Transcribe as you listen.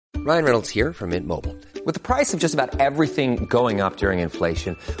Ryan Reynolds here from Mint Mobile. With the price of just about everything going up during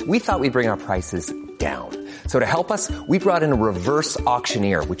inflation, we thought we'd bring our prices down. So to help us, we brought in a reverse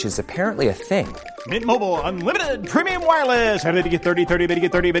auctioneer, which is apparently a thing. Mint Mobile Unlimited Premium Wireless. How to get 30, 30, bit to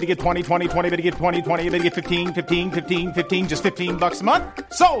get 30, bit to get 20, 20, 20, bit to get 20, 20, bit to get 15, 15, 15, 15, just $15 a month?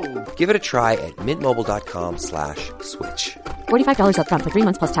 Sold! Give it a try at mintmobile.com/switch. $45 up front for 3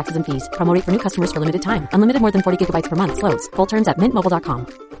 months plus taxes and fees. Promo rate for new customers for limited time. Unlimited more than 40 gigabytes per month. Slows full terms at mintmobile.com.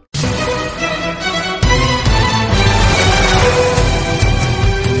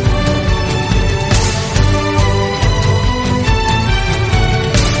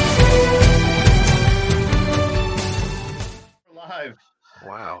 Live.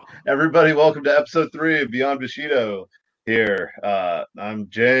 Wow. Everybody, welcome to episode 3 of Beyond Bushido here. I'm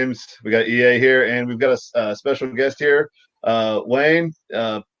James. We got EA here, and we've got a special guest here. Wayne,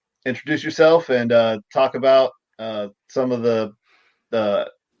 introduce yourself and talk about some of the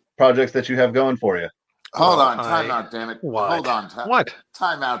projects that you have going for you. Hold on, time out, damn it. What? Hold on. What?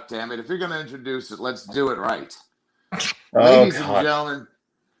 Time out, damn it. If you're going to introduce it, let's do it right. Oh, Ladies God. and gentlemen,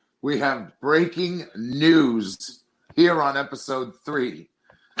 we have breaking news here on episode 3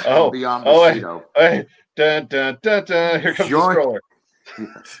 of Beyond Bushido. Hey. Dun, dun, dun, dun. Here comes the scroller.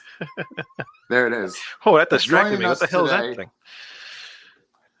 Yes. There it is. Oh, that distracted Joining me. What the us hell is today that thing?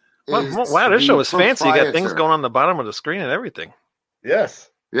 Wow, this show is fancy. You got things proprietor. going on the bottom of the screen and everything. Yes.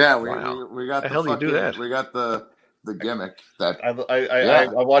 Yeah, Wow. we got How the the hell do you do fucking- that? We got the gimmick that I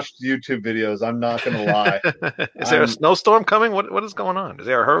watched YouTube videos. I'm not going to lie. Is there a snowstorm coming? What is going on? Is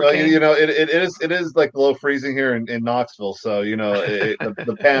there a Well, hurricane? you know, it is like below freezing here in Knoxville. So, you know,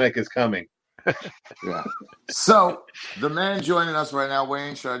 the panic is coming. yeah. So the man joining us right now,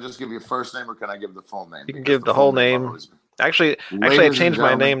 Wayne, should I just give you a first name or can I give the full name? You can Because give the whole full name. always- Actually, I Ladies and changed my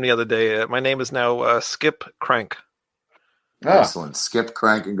gentlemen. name the other day. My name is now Skip Crank. Excellent. Skip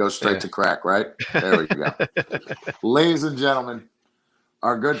crank and go straight Yeah. to crack, right? There we go. Ladies and gentlemen,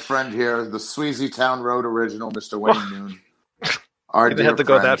 our good friend here, the Sweezy Town Road original, Mr. Wayne Noon. Our You didn't have to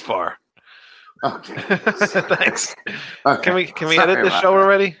go that far. Okay. Thanks. Okay. Can we Sorry edit this about show that.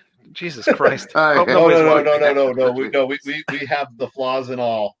 already? Jesus Christ! Oh, Hope yeah. nobody's No. watching. We have the flaws and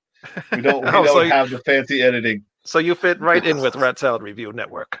all. We don't So you- have the fancy editing. So you fit right in with Rat Salad Review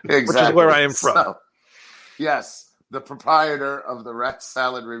Network, Exactly. which is where I am from. So, yes, the proprietor of the Rat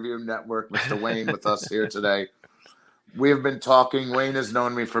Salad Review Network, Mr. Wayne, with us here today. We have been talking. Wayne has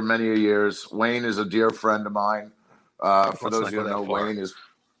known me for many years. Wayne is a dear friend of mine. For Let's those not of you go who that know, far. Wayne is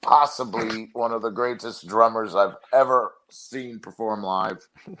possibly one of the greatest drummers I've ever seen perform live.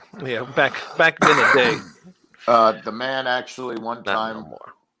 Yeah, back in the day. The man actually one Not no time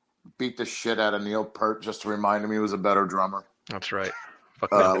more. beat the shit out of Neil Peart just to remind him he was a better drummer. That's right.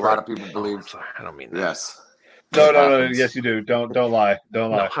 Fuck A Neil lot Peart. of people Oh, believe. I'm sorry, I don't mean that. Yes. No. happens. Yes, you do. Don't lie.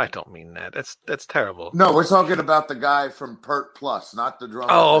 Don't No, lie. I don't mean that. That's terrible. No, we're talking about the guy from Pert Plus, not the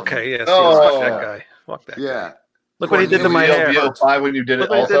drummer. Oh, from- okay. Yes. Oh, Fuck yeah. that guy. Fuck that guy. Yeah. Look what he did to my hair. VO5 when you did it Look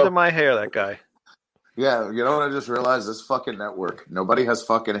what he did to also. my hair, that guy. Yeah, you know what I just realized? This fucking network. Nobody has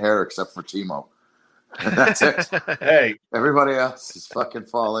fucking hair except for Timo. And that's it. Hey, Everybody else is fucking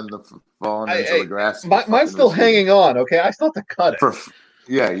falling into the grass. mine's still hanging on. Okay, I still have to cut it.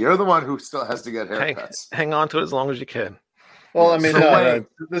 Yeah, you're the one who still has to get haircuts. Hang on to it as long as you can. Well, I mean, So no, wait.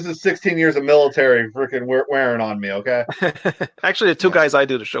 this is 16 years of military freaking wearing on me. Okay. Actually, the two Yeah. guys I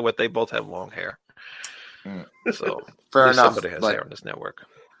do the show with, they both have long hair. Mm. So Fair at least enough. somebody has but- hair on this network.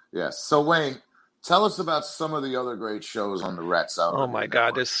 Yes. So Wayne, tell us about some of the other great shows on the Rat Salad. Oh my Review God,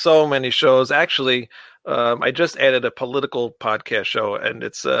 Network. there's so many shows. Actually, I just added a political podcast show, and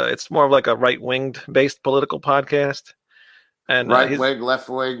it's more of like a right-winged based political podcast. And Right wing, left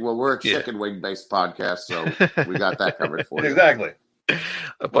wing. Well, we're a Yeah. chicken wing based podcast, so we got that covered for you. Exactly.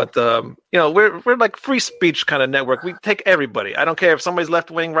 But we're like free speech kind of network. We take everybody. I don't care if somebody's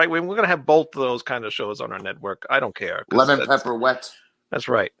left wing, right wing. We're gonna have both of those kind of shows on our network. I don't care. 'Cause Lemon that's- pepper wet. That's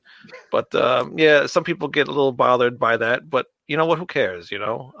right. But yeah, some people get a little bothered by that. But you know what? Who cares?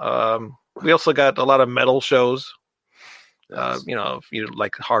 We also got a lot of metal shows. Yes. If you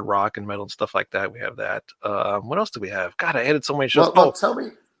like hard rock and metal and stuff like that, we have that. What else do we have? God, I added so many shows. Well, tell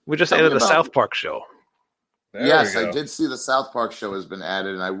me. We just tell me added the about- South Park show. There Yes, we I go. did see the South Park show has been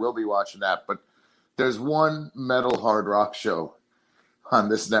added, and I will be watching that. But there's one metal hard rock show on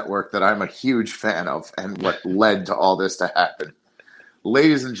this network that I'm a huge fan of, and what led to all this to happen.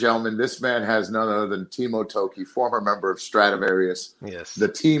 Ladies and gentlemen, this man has none other than Timo Toki, former member of Stradivarius, Yes. the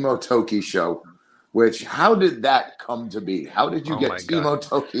Timo Toki show. Which, how did that come to be? How did you Oh get my Timo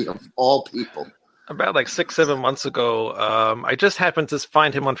Toki of all people? About like 6-7 months ago, I just happened to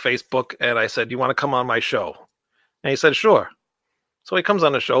find him on Facebook, and I said, "You want to come on my show?" And he said, "Sure." So he comes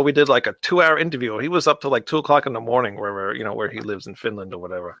on the show. We did like a 2-hour interview. He was up to like 2:00 in the morning, where he lives in Finland or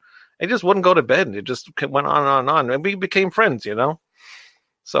whatever. He just wouldn't go to bed. And it just went on and on and on. And we became friends,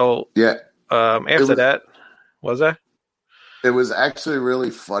 So Yeah. after that, was that? It was actually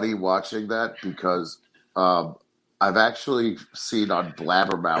really funny watching that because I've actually seen on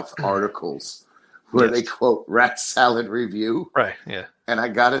Blabbermouth articles where they quote Rat Salad Review. Right, yeah. And I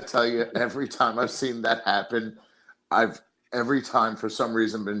got to tell you, every time I've seen that happen, every time for some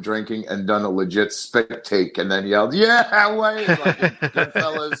reason been drinking and done a legit spit take and then yelled, "Yeah, wait!" Like in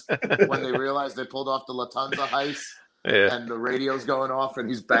Goodfellas when they realized they pulled off the Lufthansa heist. Yeah. And the radio's going off and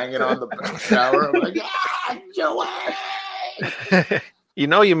he's banging on the shower. I'm like, "Yeah, Joey!"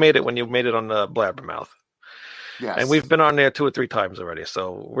 You made it when you made it on the Blabbermouth. Yes. And we've been on there 2 or 3 times already,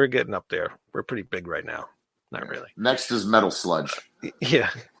 so we're getting up there. We're pretty big right now. Not really. Next is Metal Sludge.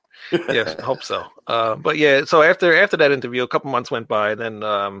 Yeah. Yeah, I hope so. But yeah, so after that interview, a couple months went by, then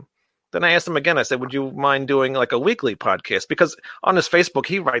I asked him again. I said, "Would you mind doing like a weekly podcast?" Because on his Facebook,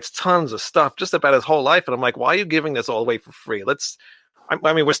 he writes tons of stuff just about his whole life, and I'm like, "Why are you giving this all away for free?"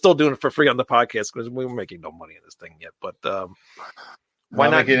 I mean, we're still doing it for free on the podcast because we were making no money in this thing yet. But why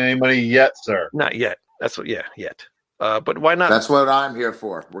not making any money yet, sir? Not yet. That's what. Yeah, yet. But why not? That's what I'm here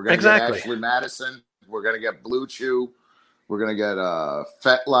for. We're going to get Exactly. Ashley Madison. We're going to get Blue Chew. We're going to get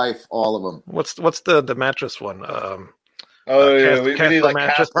Fet Life. All of them. What's the mattress one? We need like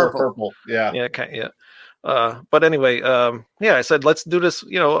mattress. purple. Yeah. Yeah. Okay. Yeah. But anyway, I said, let's do this,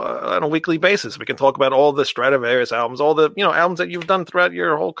 on a weekly basis. We can talk about all the Stradivarius albums, all the, albums that you've done throughout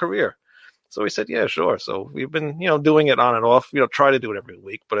your whole career. So he said, yeah, sure. So we've been, doing it on and off, try to do it every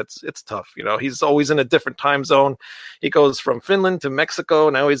week, but it's tough. He's always in a different time zone. He goes from Finland to Mexico.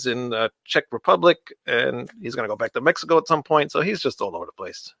 Now he's in Czech Republic, and he's going to go back to Mexico at some point. So he's just all over the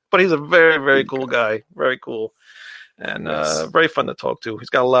place, but he's a very, very cool guy. Very cool. And very fun to talk to. He's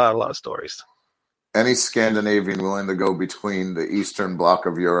got a lot of stories. Any Scandinavian willing to go between the eastern bloc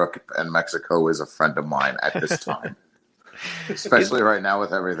of Europe and Mexico is a friend of mine at this time. Especially right now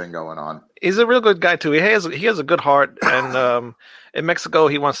with everything going on. He's a real good guy too. He has a good heart, and in Mexico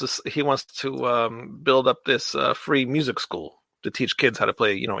he wants to build up this free music school to teach kids how to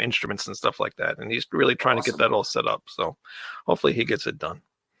play instruments and stuff like that. And he's really trying to get that all set up. So hopefully he gets it done.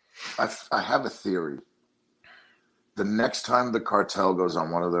 I have a theory. The next time the cartel goes on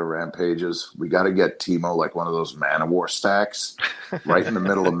one of their rampages, we got to get Timo like one of those Man-O-War stacks right in the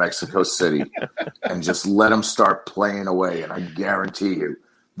middle of Mexico City and just let him start playing away. And I guarantee you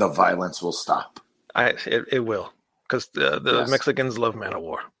the violence will stop. It will, because the Mexicans love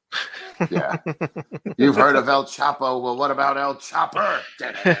Man-O-War. Yeah. You've heard of El Chapo. Well, what about El Chopper?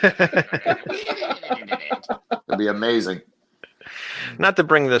 It'd be amazing. Not to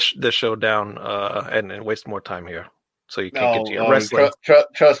bring this show down and waste more time here. So you can't get to your wrestling.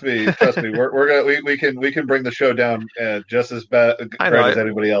 Trust me. We can bring the show down just as bad as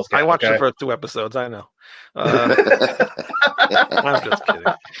anybody else can. I watched the first 2 episodes. I know. I'm just kidding.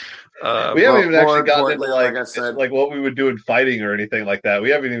 We haven't even actually gotten into like what we would do in fighting or anything like that.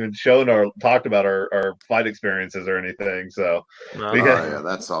 We haven't even shown or talked about our fight experiences or anything. So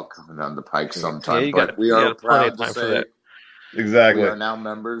that's all coming down the pike sometime. But we are proud to say exactly we are now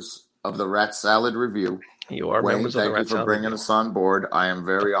members of the Rat Salad Review. You are Wayne, members of the Rat Salad. Thank you for bringing us on board. I am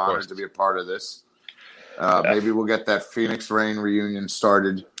very honored to be a part of this. Maybe we'll get that Phoenix Rain reunion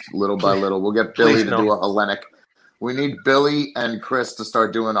started little by little. We'll get Billy to do a Hellenic. We need Billy and Chris to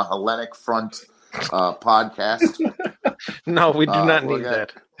start doing a Hellenic front podcast. No, we do not need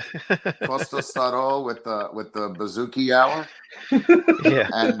that. Costa Saro with the Bazooki Hour. Yeah.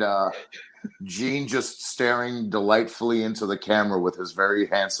 And Gene just staring delightfully into the camera with his very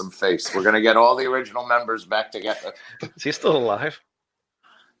handsome face. We're going to get all the original members back together. Is he still alive?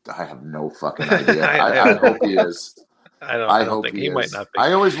 I have no fucking idea. I hope he is. I don't think he might not be.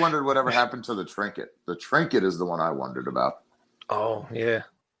 I always wondered whatever happened to the Trinket. The Trinket is the one I wondered about. Oh, yeah.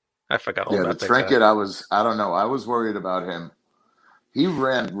 I forgot all about the Trinket, I don't know. I was worried about him. He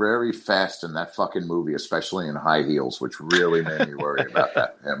ran very fast in that fucking movie, especially in high heels, which really made me worry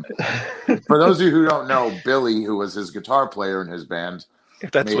about him. For those of you who don't know, Billy, who was his guitar player in his band,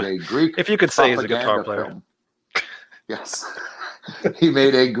 made a Greek if you could say he's a guitar player. Film. Yes. He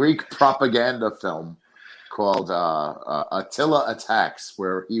made a Greek propaganda film called Attila Attacks,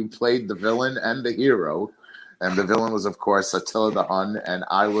 where he played the villain and the hero. And the villain was, of course, Attila the Hun, and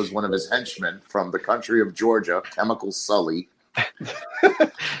I was one of his henchmen from the country of Georgia, Chemical Sully.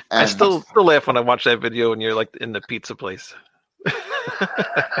 I still laugh when I watch that video and you're like in the pizza place.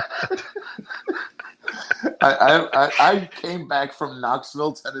 I came back from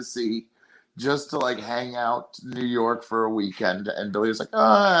Knoxville, Tennessee just to like hang out in New York for a weekend. And Billy was like,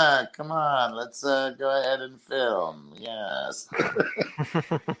 "Ah, come on, let's go ahead and film." Yes.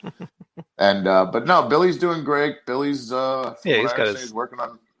 And but no, Billy's doing great. Billy's from Yeah, what he's I got understand, his. he's working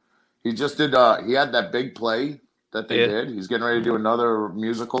on. He just did. He had that big play that they Yeah. did. He's getting ready to do another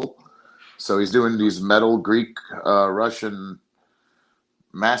musical. So he's doing these metal Greek, Russian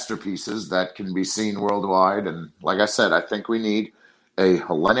masterpieces that can be seen worldwide. And like I said, I think we need a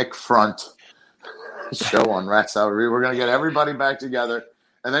Hellenic Front show on Rat Salad Review. We're going to get everybody back together,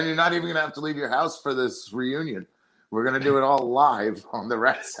 and then you're not even going to have to leave your house for this reunion. We're going to do it all live on the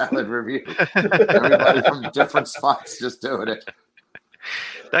Rat Salad Review. Everybody from different spots just doing it.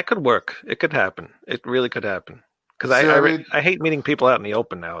 That could work. It could happen. It really could happen. Because So, I hate meeting people out in the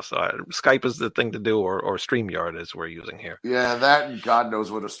open now. So Skype is the thing to do, or StreamYard is we're using here. yeah, that and God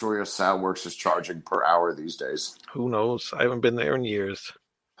knows what Astoria Soundworks is charging per hour these days. Who knows? I haven't been there in years.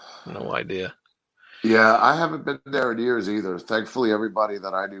 No idea. Yeah, I haven't been there in years either. Thankfully, everybody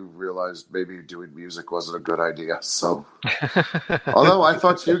that I knew realized maybe doing music wasn't a good idea. So, although I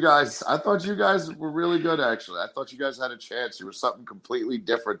thought you guys were really good. Actually, I thought you guys had a chance. You were something completely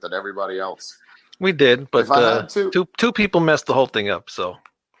different than everybody else. We did, but If I had to, two people messed the whole thing up. So,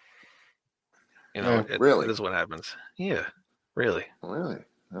 really, it is what happens. Yeah, really, really.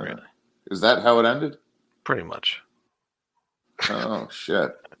 really. Is that how it ended? Pretty much. Oh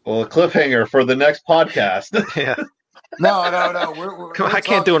shit. Well, a cliffhanger for the next podcast. Yeah. No. We're I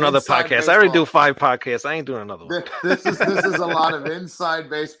can't do another inside podcast. baseball. I already do 5 podcasts. I ain't doing another one. This is a lot of inside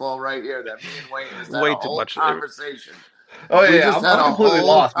baseball right here that me and Wayne has had Way a too whole much. conversation. Oh We yeah, just had a I'm completely whole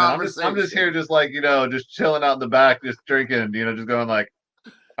lost, man. I'm conversation. just here, just like just chilling out in the back, just drinking, just going like,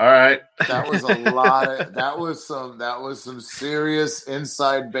 all right. That was a lot of that was some serious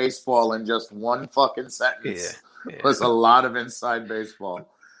inside baseball in just one fucking sentence. Yeah. It was a lot of inside baseball.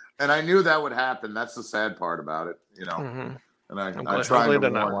 And I knew that would happen. That's the sad part about it, Mm-hmm. And I I'm tried glad to they're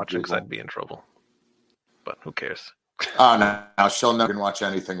not warn watching because people. I'd be in trouble. But who cares? Oh, no, she'll never watch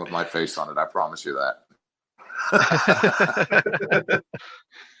anything with my face on it. I promise you that.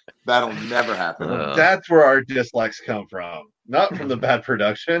 That'll never happen. That's where our dislikes come from. Not from the bad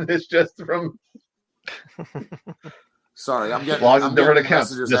production. It's just from. Sorry, I'm getting different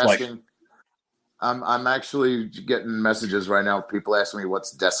accounts. messages Dislike. asking. I'm actually getting messages right now. People asking me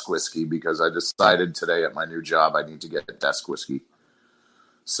what's desk whiskey because I decided today at my new job I need to get desk whiskey.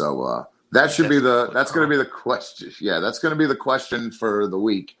 So that's going to be the question. Yeah, that's going to be the question for the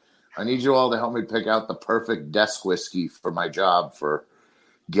week. I need you all to help me pick out the perfect desk whiskey for my job for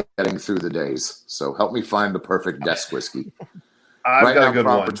getting through the days. So help me find the perfect desk whiskey. I've got a good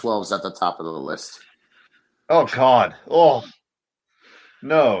Proper one. 12's at the top of the list. Oh God! Oh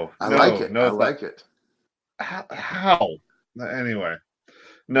no! I like it. No, I like it. How? Anyway,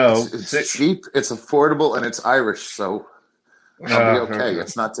 no. It's cheap. It's affordable, and it's Irish. So I'll be okay.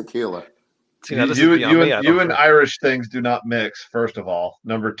 It's not tequila. See, now, this is beyond me. You and Irish things do not mix. First of all,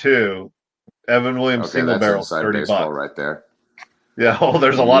 number two, Evan Williams Okay, single that's barrel, inside $30 baseball right there. Yeah, well,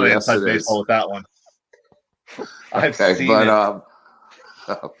 there's a lot of Yes, inside it baseball is. with that one. I've Okay, seen but it.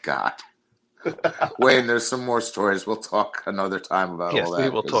 oh God, Wayne, there's some more stories. We'll talk another time about Yes, all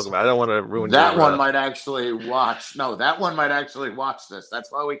that. we'll talk about it. I don't want to ruin that your, one. Might actually watch. No, that one might actually watch this.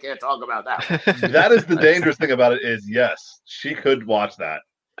 That's why we can't talk about that one. That is the dangerous thing about it is, yes, she could watch that.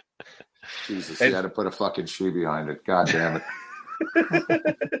 Jesus, you had to put a fucking she behind it. God damn it.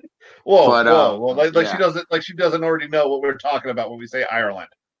 Whoa, But, whoa. Like yeah. she doesn't already know what we're talking about when we say Ireland.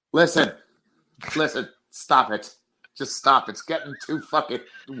 Listen, stop it. Just stop. It's getting too fucking.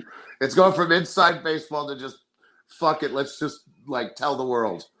 It's going from inside baseball to just fuck it. Let's just tell the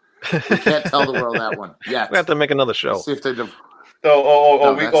world. We can't tell the world that one. Yeah, we have to make another show. See if they. That's We'll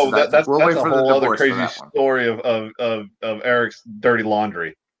a wait for the whole other divorce for crazy that one. story of Eric's dirty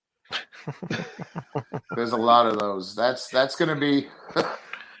laundry. There's a lot of those. That's going to be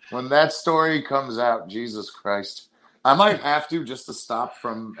when that story comes out. Jesus Christ, I might have to just to stop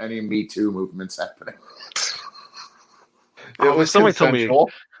from any Me Too movements happening. It was somebody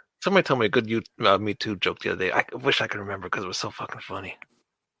consensual. Somebody told me a good Me Too joke the other day. I wish I could remember because it was so fucking funny.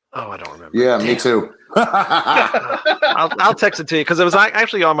 Oh, I don't remember. Yeah, me too. I'll text it to you because it was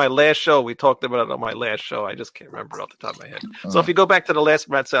actually on my last show. We talked about it on my last show. I just can't remember it off the top of my head. So if you go back to the last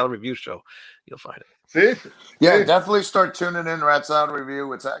Rat Salad Review show, you'll find it. See? Yeah, definitely start tuning in. Rat Salad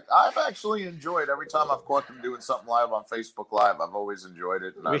Review. I've actually enjoyed every time I've caught them doing something live on Facebook Live. I've always enjoyed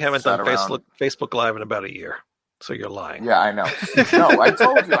it. We haven't done Facebook Live in about a year. So you're lying. Yeah, I know. No, I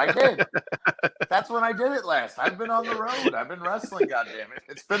told you I did. That's when I did it last. I've been on the road. I've been wrestling, goddammit.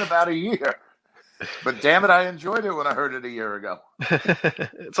 It's been about a year. But damn it, I enjoyed it when I heard it a year ago.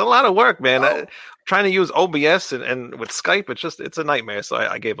 It's a lot of work, man. Oh. Trying to use OBS and with Skype, it's a nightmare. So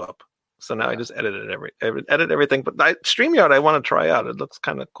I gave up. So now I just edit everything. But StreamYard, I want to try out. It looks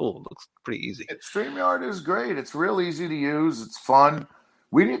kind of cool. It looks pretty easy. StreamYard is great. It's real easy to use. It's fun.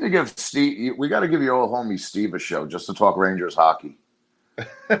 We need to give Steve. We got to give your old homie Steve a show just to talk Rangers hockey.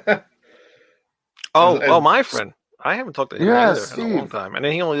 My friend. I haven't talked to him either Steve. in a long time. And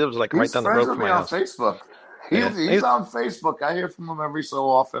he only lives like right down the road from my house. He's friends with me on Facebook. He's on Facebook. I hear from him every so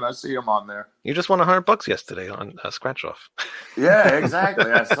often. I see him on there. You just won $100 yesterday on Scratch Off. Yeah,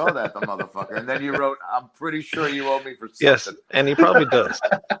 exactly. I saw that, the motherfucker. And then you wrote, "I'm pretty sure you owe me for something." Yes, and he probably does.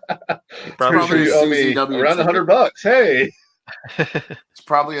 Pretty sure you owe me around $100. Hey. It's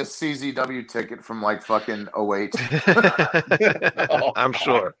probably a CZW ticket from like fucking 08. I'm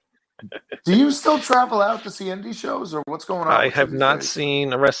sure. Do you still travel out to see indie shows, or what's going on? I have not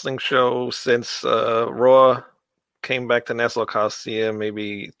seen a wrestling show since Raw came back to Nassau Coliseum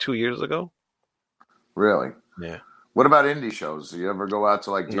maybe 2 years ago. Really? Yeah. What about indie shows? Do you ever go out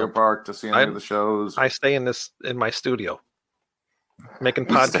to like Deer Park to see any of the shows? I stay in my studio, making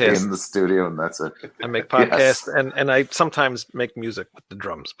podcasts. Stay in the studio, and that's it. I make podcasts, and I sometimes make music with the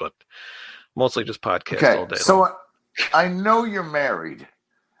drums, but mostly just podcasts all day. So I know you're married.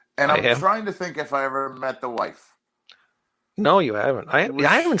 And I'm trying to think if I ever met the wife. No, you haven't. I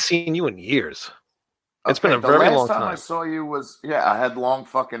haven't seen you in years. It's been a very long time. The last time I saw you was, I had long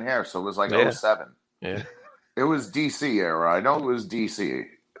fucking hair, so it was like 07. Yeah. It was DC era. I know it was DC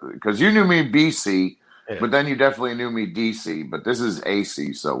because you knew me BC, but then you definitely knew me DC. But this is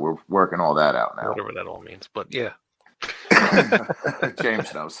AC, so we're working all that out now. Whatever that all means, but yeah.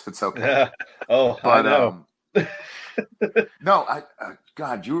 James knows. It's okay. Oh, I know. No,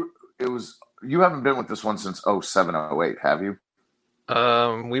 God, you haven't been with this one since 07, 08, have you?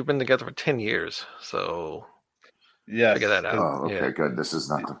 We've been together for 10 years, so figure that out. Oh, okay, good. This is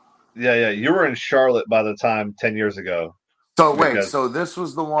not the... Yeah. You were in Charlotte by the time 10 years ago. So wait, so this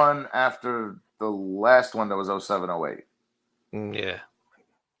was the one after the last one that was 07, 08? Yeah.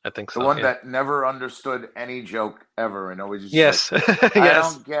 I think so. The one that never understood any joke ever and always just yes. Like, I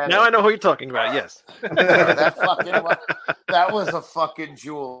don't get now it. I know who you're talking about. Yes. that was a fucking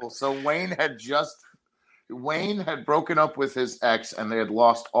jewel. So Wayne had broken up with his ex and they had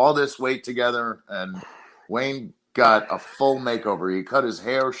lost all this weight together, and Wayne got a full makeover. He cut his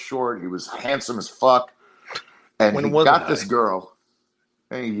hair short. He was handsome as fuck. And he got this girl.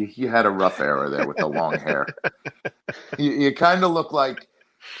 Hey, you had a rough era there with the long hair. You kind of look like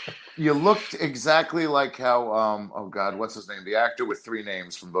you looked exactly like how oh God, what's his name? The actor with 3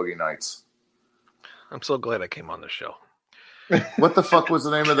 names from Boogie Nights. I'm so glad I came on the show. What the fuck was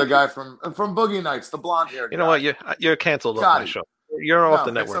the name of the guy from Boogie Nights, the blonde hair guy? You know what? You're canceled off my show. You're off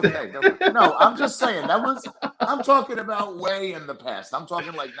the network. Okay. No, I'm just saying I'm talking about way in the past. I'm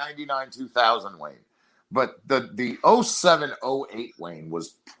talking like 99, 2000 Wayne. But the 07, 08 Wayne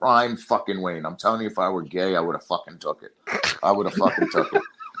was prime fucking Wayne. I'm telling you, if I were gay, I would have fucking took it.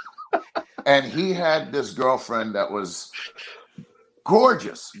 And he had this girlfriend that was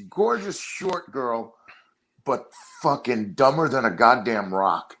gorgeous short girl, but fucking dumber than a goddamn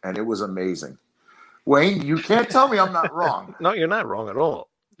rock. And it was amazing. Wayne, you can't tell me I'm not wrong. No, you're not wrong at all.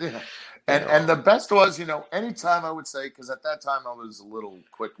 Yeah. And the best was, anytime I would say, because at that time I was a little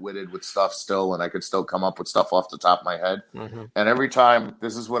quick-witted with stuff still, and I could still come up with stuff off the top of my head. Mm-hmm. And every time,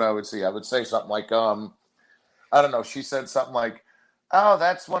 this is what I would see. I would say something like, I don't know, she said something like, "Oh,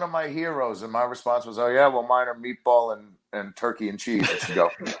 that's one of my heroes." And my response was, "Oh, yeah, well, mine are meatball and turkey and cheese." And she'd go,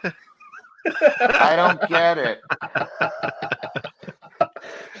 "I don't get it."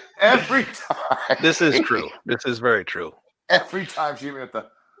 Every time. This is true. This is very true. Every time she hit the...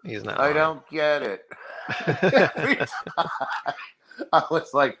 He's not. I don't get it. Every time I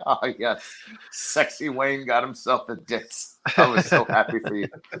was like, "Oh yes, sexy Wayne got himself a ditz." I was so happy for you.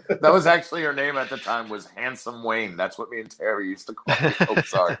 That was actually her name at the time, was Handsome Wayne. That's what me and Terry used to call you. Oh,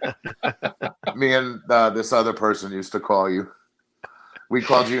 sorry. Me and this other person used to call you. We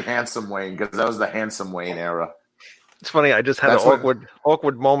called you Handsome Wayne because that was the Handsome Wayne era. It's funny. I just had an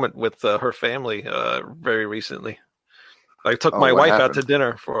awkward moment with her family very recently. I took my wife out to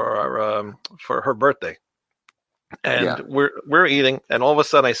dinner for her birthday, and we're eating, and all of a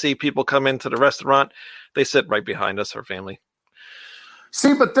sudden I see people come into the restaurant. They sit right behind us, her family.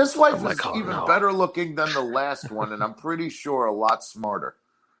 See, but this wife is even better looking than the last one, and I'm pretty sure a lot smarter.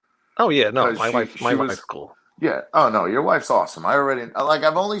 Oh yeah, no, my wife's cool. Yeah. Oh no, your wife's awesome.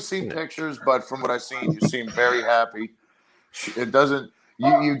 I've only seen pictures, but from what I've seen, you seem very happy. It doesn't.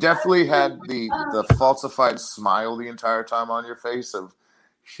 You definitely had the falsified smile the entire time on your face of,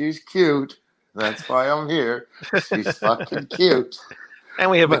 she's cute, That's why I'm here. She's fucking cute. And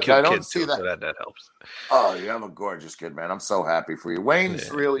we have a But I cute don't kid see too, that. so that helps. Oh, you have a gorgeous kid, man. I'm so happy for you. Wayne's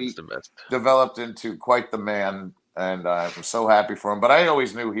Yeah, really it's the best. developed into quite the man, and I'm so happy for him. But I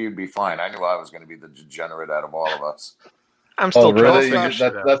always knew he'd be fine. I knew I was going to be the degenerate out of all of us. I'm still trying to really? figure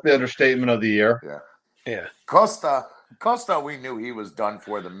shit out. That's the understatement of the year. Yeah. Yeah. Costa, we knew he was done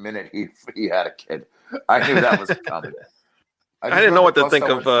for the minute he had a kid. I knew that was coming. I didn't know what to Costa think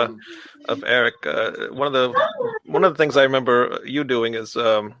went from- of Eric. One of the things I remember you doing is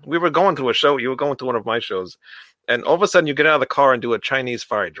we were going to a show. You were going to one of my shows, and all of a sudden you get out of the car and do a Chinese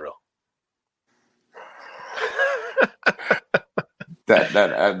fire drill.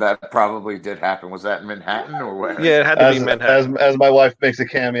 That probably did happen. Was that in Manhattan or where? Yeah, it had to be Manhattan. As my wife makes a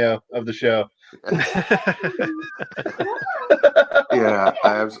cameo of the show.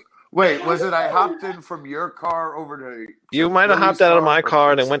 Yeah. Wait, was it I hopped in from your car over to You might have Willie's hopped out of car my or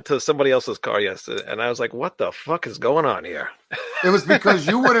car and Chris? then went to somebody else's car yesterday, and I was like, "What the fuck is going on here?" It was because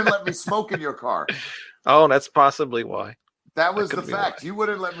you wouldn't let me smoke in your car. Oh, that's possibly why. That was That the could be fact. why. You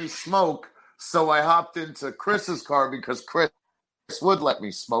wouldn't let me smoke, so I hopped into Chris's car because Chris would let me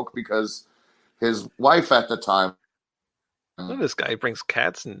smoke because his wife at the time Look at this guy. He brings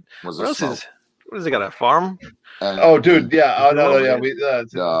cats and was what a else smoke. is? What does he got? A farm? And Oh, dude, yeah. Oh, no, over yeah.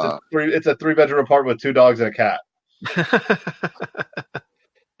 here? It's a 3-bedroom apartment with 2 dogs and a cat.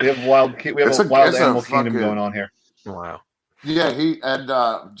 We have a wild animal kingdom going on here. Wow. Yeah,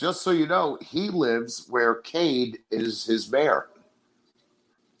 just so you know, he lives where Cade is his mayor.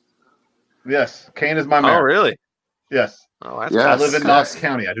 Yes, Kane is my mayor. Oh, really? Yes. Oh, that's Yes. I live in Knox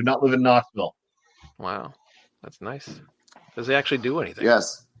County. I do not live in Knoxville. wow. That's nice. Does he actually do anything?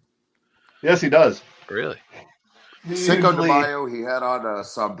 Yes. Yes, he does. Really? Cinco de Mayo, he had on a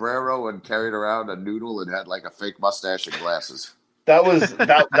sombrero and carried around a noodle and had like a fake mustache and glasses. That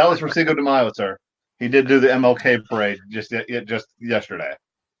was for Cinco de Mayo, sir. He did do the MLK parade just yesterday.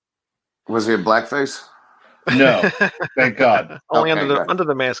 Was he in blackface? No, thank God. Only Okay, good. under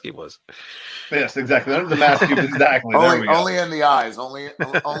the mask he was. Yes, exactly. Under the mask, exactly. Only in the eyes. Only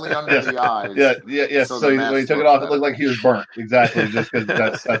under Yes. the eyes. Yes. So So, the when he mask took it looks off, it better. looked like he was burnt. Exactly, just because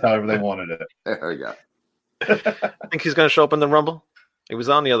that's however they wanted it. There we go. I think he's going to show up in the Rumble. He was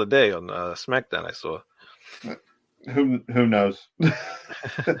on the other day on SmackDown. I saw. Who knows?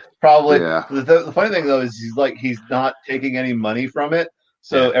 Probably. Yeah. The funny thing though is he's not taking any money from it.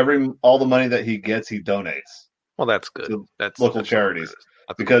 So all the money that he gets, he donates Well, that's good. to That's local that's charities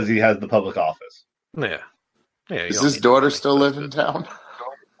that's because he has the public office. yeah. You Is don't his need daughter money. still That's live in good. town?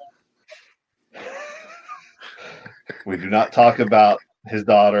 We do not talk about his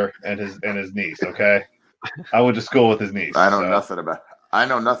daughter and his niece. Okay, I went to school with his niece. I know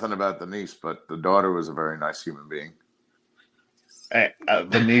nothing about the niece, but the daughter was a very nice human being. Hey,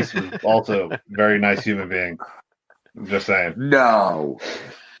 the niece was also a very nice human being. I'm just saying. No.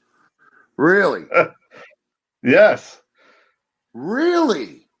 Really? Yes.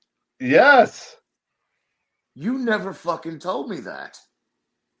 Really? Yes. You never fucking told me that.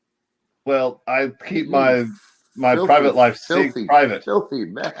 Well, I keep You my filthy, private life filthy, private. filthy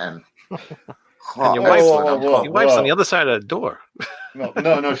man. And your Whoa, wife's, whoa, whoa, whoa. your wife's on the other side of the door.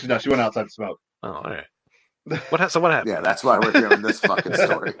 No, she's not. She went outside to smoke. Oh, all right. What happened? Yeah, that's why we're hearing this fucking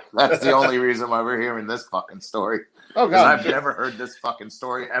story. That's the only reason why we're hearing this fucking story. Oh Because God! I've never heard this fucking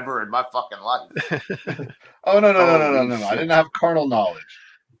story ever in my fucking life. Oh no! Holy I shit. didn't have carnal knowledge.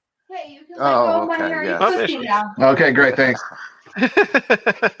 Hey, you can Oh, let go of my okay, hairy yeah. Oh, there pussy she is. now. Okay, great, thanks.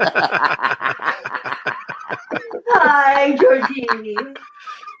 Hi, Georgie.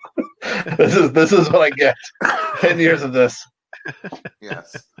 This is what I get. 10 years of this.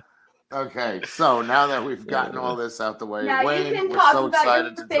 Yes. Okay, so now that we've gotten all this out the way, Now Wayne, you can we're talk so about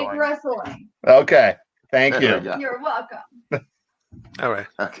excited your to fake join. wrestling. Okay, thank There we you. go. You're welcome. All right.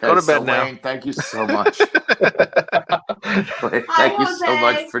 Okay, Go to bed so now. Wayne, thank you so much. Wayne, Hi, thank you so Jose.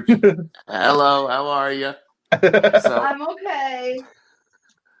 much for. Hello, how are you? So, I'm okay.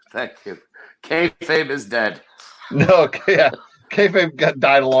 thank you. Kayfabe is dead. No, yeah. Kayfabe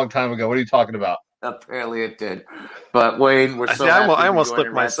died a long time ago. What are you talking about? Apparently, it did. But Wayne, we're so I happy to be almost joining slipped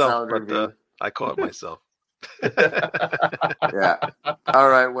Rat myself, Salad but Review. I caught myself. Yeah. All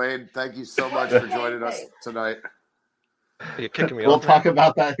right, Wayne. Thank you so much for joining us tonight. You're kicking me We'll off. talk man?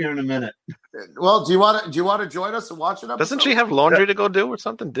 about that here in a minute. Well, do you want to join us and watch an episode? Doesn't she have laundry to go do or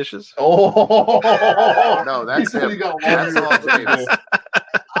something? Dishes? Oh No, that's He said him. he got That's laundry all to do. James.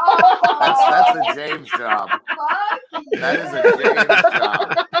 Oh, That's a James job. fuck That is a you. James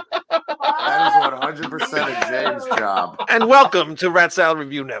job. Fuck That is 100% a James you. job. And welcome to Rat Salad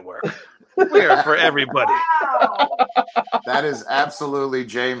Review Network. We're for everybody. Wow. That is absolutely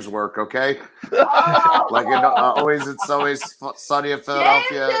James' work, okay? Oh, Like it's always sunny in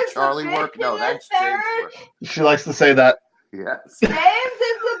Philadelphia. James is Charlie the bitch work? No, in that's this James' marriage. work. She likes to say that. Yes. James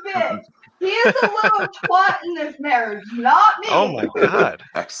is the bitch. He is the little twat in this marriage, not me. Oh my God!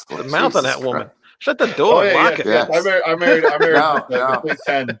 Excellent. The mouth on Jesus that woman. Christ. Shut the door and lock yes, it. yes. Yes. I married No, the no. complete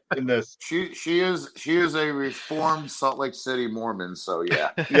 10 in this. She is a reformed Salt Lake City Mormon, so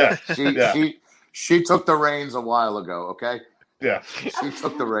yeah. Yeah, She took the reins a while ago, okay? yeah, She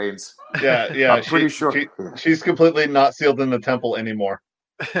took the reins. yeah. I'm pretty sure. She's completely not sealed in the temple anymore.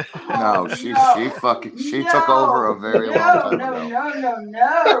 No, she took over a very long time ago.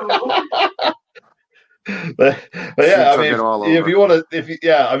 No. But She yeah, I took mean, it all if over. you want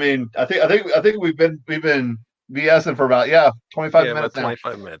to, I mean, I think we've been BSing for about 25 Yeah, minutes about now.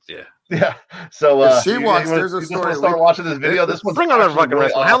 25 minutes. Yeah. Yeah. So If she you wants, wanna- there's a you just want story. to start watching this video. This one's Bring on the actually fucking really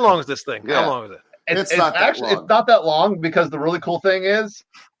wrestling. How awesome. long is this thing? Yeah. How long is it? It's not that actually long. it's not that long because the really cool thing is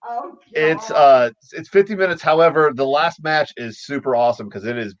Oh, it's 50 minutes. However, the last match is super awesome because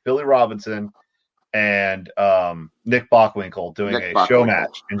it is Billy Robinson and Nick Bockwinkel doing Nick a show Bockwinkel.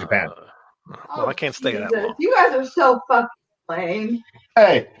 match in Japan. Well, I can't stay that Jesus. long. You guys are so fucking lame.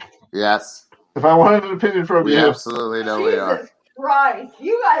 Hey, Yes, if I wanted an opinion from we you, absolutely know we are. Jesus Christ.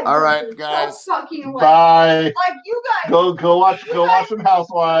 You guys All are right, just guys. so fucking lame. bye. Like, you guys. Go watch some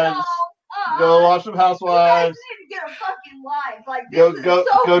Housewives. Go watch some You guys Housewives. need to get a fucking life. Like, Go this is go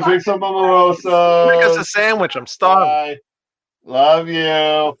so go drink some fucking mimosas. Make us a sandwich. I'm starving. Bye. Love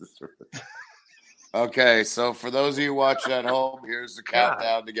you. Okay, so for those of you watching at home, here's the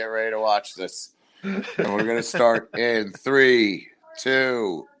countdown to get ready to watch this. And we're going to start in 3,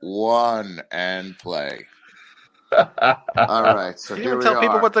 2, 1, and play. All right, so Can you here even we tell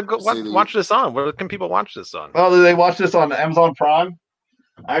people are. what to watch this on? Where can people watch this on? Well, they watch this on Amazon Prime.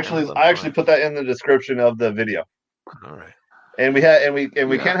 I actually Prime. put that in the description of the video. All right. And we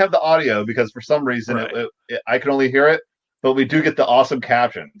can't have the audio because for some reason Right. I can only hear it, but we do get the awesome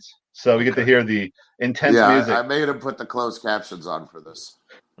captions. So we get to hear the intense music. I made him put the closed captions on for this.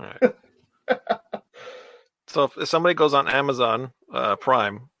 All right. So if somebody goes on Amazon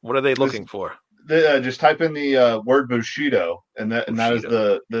Prime, what are they looking for? Just type in the word Bushido, and that is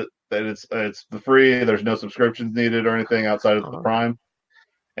Bushido. it's the free. There's no subscriptions needed or anything outside of the Prime,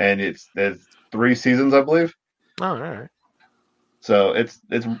 and it's 3 seasons, I believe. Oh, all right. So it's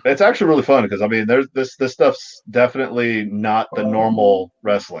actually really fun because I mean there's this stuff's definitely not the normal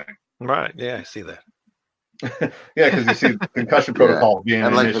wrestling. Right. Yeah, I see that. Yeah, because you see concussion protocol being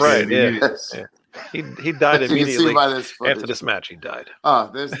And like initiated. Right, yeah. He died As you can see immediately by this footage. after this match. He died.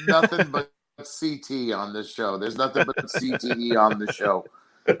 There's nothing but CT on this show. There's nothing but CTE on the show.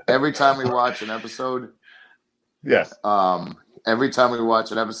 Every time we watch an episode, Yes. every time we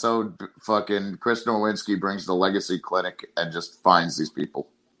watch an episode, fucking Chris Nowinski brings the Legacy Clinic and just finds these people.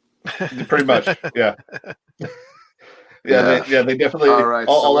 Pretty much, yeah. They definitely. All right,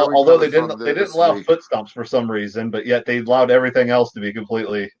 so where we although they coming from didn't this allow week? foot stomps for some reason, but yet they allowed everything else to be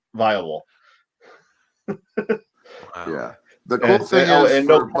completely viable. Wow. Yeah. The cool thing is, and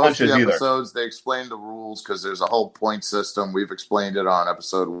no for most of punches the either. episodes, they explain the rules because there's a whole point system. We've explained it on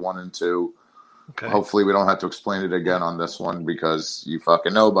episode 1 and 2. Okay. Hopefully, we don't have to explain it again on this one because you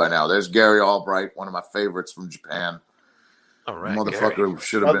fucking know by now. There's Gary Albright, one of my favorites from Japan. All right. Motherfucker Gary.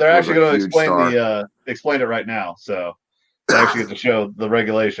 should have Well, been. they're actually going to explain explain explain it right now, so they actually get to show the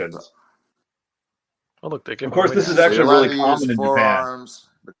regulations. Oh, look, they Of course, this is actually really common in Japan.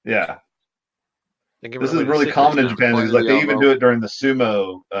 Yeah. This is really common in Japan. Because, like, they even do it during the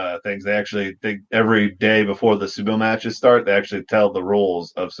sumo things. They every day before the sumo matches start, they actually tell the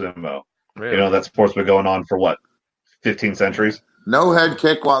rules of sumo. Really? You know, that sport's been going on for what, 15 centuries? No head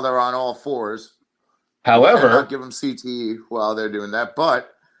kick while they're on all fours. However, you cannot give them CTE while they're doing that. But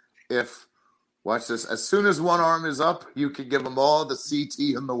if, watch this, as soon as one arm is up, you can give them all the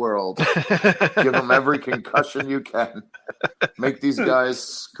CT in the world. Give them every concussion you can. Make these guys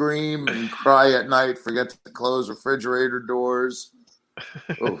scream and cry at night. Forget to close refrigerator doors.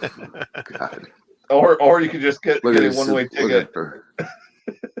 Oh, God. Or you could just get a one-way ticket.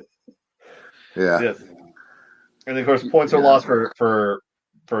 Yeah. Yes. And of course, points are lost for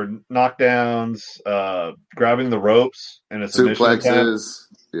knockdowns, grabbing the ropes in a submission attempt. Suplexes.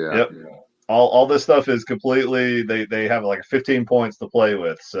 Yeah. Yep. All this stuff is completely. They have like 15 points to play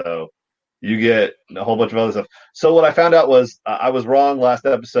with, so you get a whole bunch of other stuff. So what I found out was I was wrong last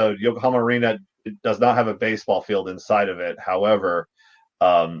episode. Yokohama Arena does not have a baseball field inside of it. However,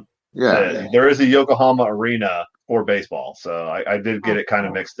 there is a Yokohama Arena for baseball, so I did get it kind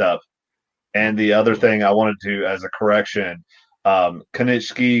of mixed up. And the other thing I wanted to, as a correction,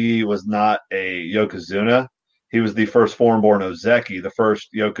 Kanishiki was not a Yokozuna. He was the first foreign-born Ozeki. The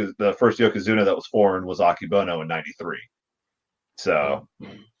first Yokozuna that was foreign was Akibono in '93. So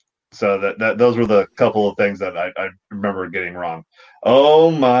that those were the couple of things that I remember getting wrong.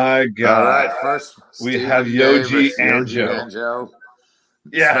 Oh my God! All right, first we Stephen have Day Yoji versus and Yoji Joe. and Joe.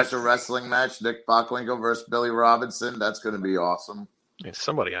 Yes. Special wrestling match: Nick Bockwinkel versus Billy Robinson. That's going to be awesome. It's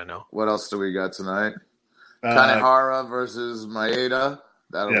somebody I know. What else do we got tonight? Kanehara versus Maeda.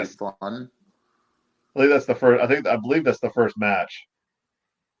 That'll be fun. I believe that's the first. I believe that's the first match.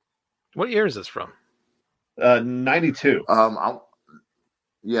 What year is this from? 92.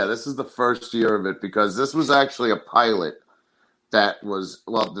 Yeah, this is the first year of it because this was actually a pilot that was,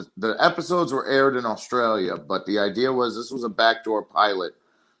 the episodes were aired in Australia, but the idea was this was a backdoor pilot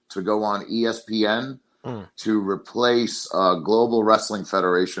to go on ESPN to replace Global Wrestling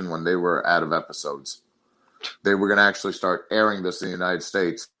Federation when they were out of episodes. They were going to actually start airing this in the United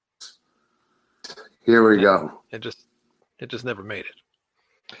States. Here we go. It just never made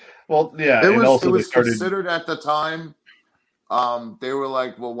it. Well, yeah, it was considered at the time. They were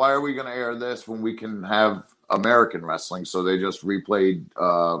like, well, why are we going to air this when we can have American wrestling? So they just replayed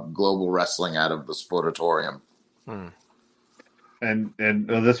Global Wrestling out of the Sportatorium. And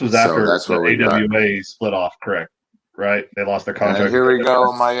this was after the AWA split off, correct? Right? They lost their contract. And here we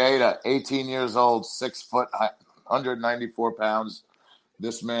go, Maeda, 18 years old, 6 foot, 194 pounds.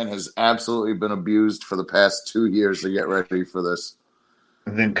 This man has absolutely been abused for the past 2 years to get ready for this.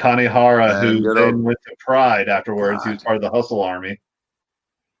 And then Kanehara, who then went to Pride afterwards. He was part of the Hustle Army.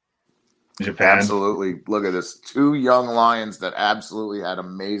 Japan. Absolutely. Look at this. 2 young lions that absolutely had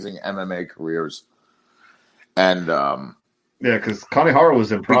amazing MMA careers. And yeah, because Kanehara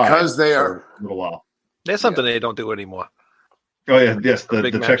was in Pride because they are for a little while. There's something they don't do anymore. Oh yeah, yes, the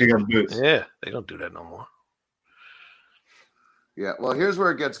checking of the boots. Yeah, they don't do that no more. Yeah, well, here's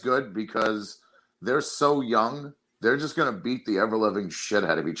where it gets good because they're so young. They're just going to beat the ever-living shit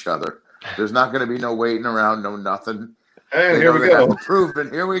out of each other. There's not going to be no waiting around, no nothing. And here we go.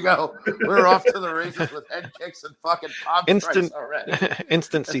 Proven. Here we go. We're off to the races with head kicks and fucking pop strikes already.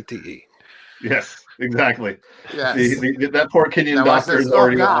 Instant CTE. Yes, exactly. Yes. That poor Kenyan doctor is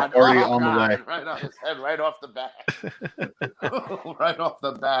already on the way. Right on his head, right off the bat. Right off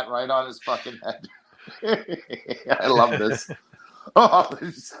the bat, right on his fucking head. I love this. Oh,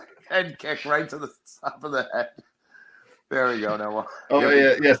 head kick right to the top of the head. There we go. Now,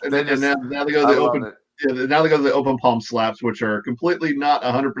 yes. And now they go to the open. Yeah, now they go to the open palm slaps, which are completely not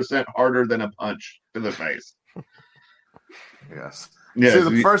 100% harder than a punch to the face. Yes. Yeah. See,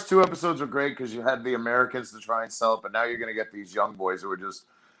 the first 2 episodes were great because you had the Americans to try and sell it, but now you're going to get these young boys who are just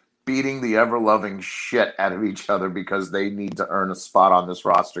beating the ever-loving shit out of each other because they need to earn a spot on this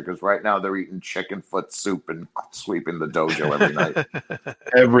roster because right now they're eating chicken foot soup and sweeping the dojo every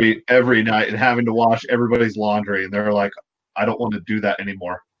night. every night and having to wash everybody's laundry, and they're like, I don't want to do that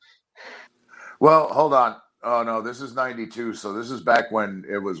anymore. Well, hold on. Oh, no, this is 92, so this is back when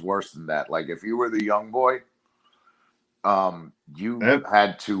it was worse than that. Like, if you were the young boy, you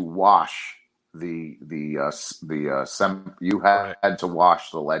had to wash you had to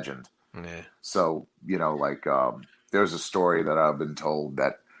wash the legend. Yeah. So, there's a story that I've been told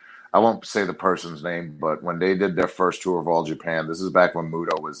that I won't say the person's name, but when they did their first tour of All Japan, this is back when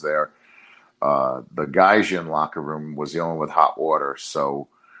Muto was there. The Gaijin locker room was the only one with hot water. So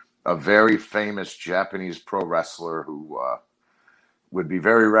a very famous Japanese pro wrestler who would be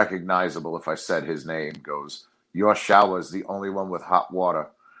very recognizable if I said his name goes, Yoshiawa is the only one with hot water.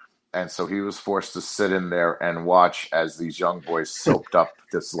 And so he was forced to sit in there and watch as these young boys soaked up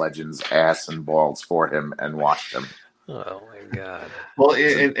this legend's ass and balls for him and washed him. Oh, my God. Well,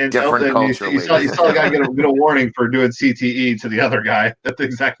 and different culture. You saw a guy get a warning for doing CTE to the other guy at the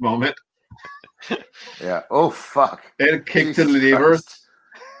exact moment. Yeah. Oh, fuck. And kick to the levers.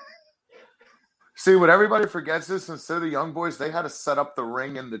 See, what everybody forgets is instead of the young boys, they had to set up the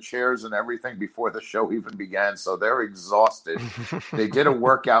ring and the chairs and everything before the show even began. So they're exhausted. They did a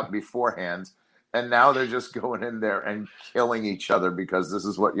workout beforehand, and now they're just going in there and killing each other because this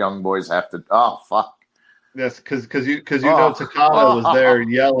is what young boys have to. Oh, fuck. Yes, because know Takada was there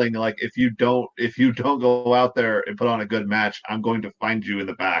yelling like, if you don't go out there and put on a good match, I'm going to find you in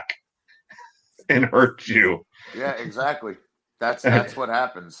the back and hurt you. Yeah, exactly. That's what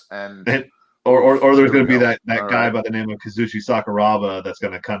happens. Or there's going to be that guy by the name of Kazushi Sakuraba that's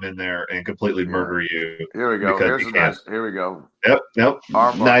going to come in there and completely murder you. Here we go. Here we go. Yep.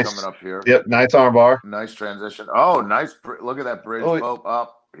 Armbar nice. coming up here. Yep, nice armbar. Nice transition. Oh, nice. Look at that bridge poke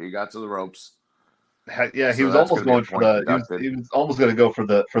up. He got to the ropes. Yeah, he was almost going for he was almost going to go for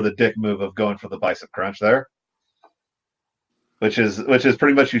the dick move of going for the bicep crunch there. which is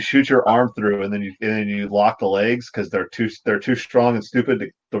pretty much you shoot your arm through and then you lock the legs because they're too strong and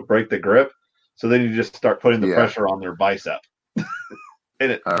stupid to break the grip. So then you just start putting the pressure on their bicep,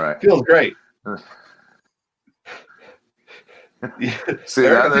 and it feels great. See,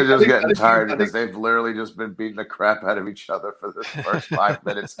 now they're just getting tired because they've literally just been beating the crap out of each other for the first 5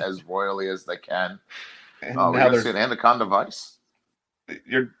 minutes as royally as they can. And we're going to see an Anaconda Vice?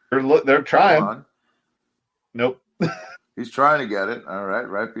 They're trying. Nope. He's trying to get it. All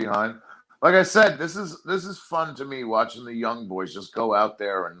right behind. Like I said, this is fun to me watching the young boys just go out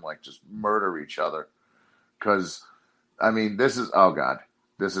there and like just murder each other. Because, I mean, this isn't going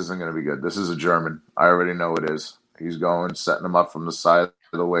to be good. This is a German. I already know it is. He's setting him up from the side of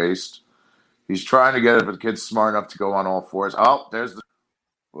the waist. He's trying to get it, but the kid's smart enough to go on all fours. Oh, there's the.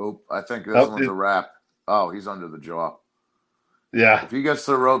 Oop, I think this one's a wrap. Oh, he's under the jaw. Yeah. If he gets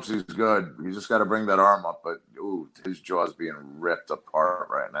to the ropes, he's good. He's just got to bring that arm up. But his jaw's being ripped apart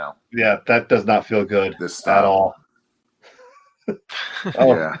right now. Yeah, that does not feel good at all.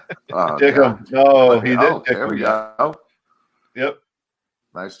 Yeah. Kick him. No, he didn't. There we go. Yep.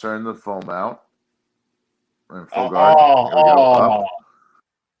 Nice turn to the foam out. In full guard.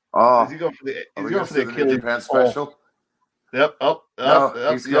 Is he going for the Achilles New Japan special? Yep.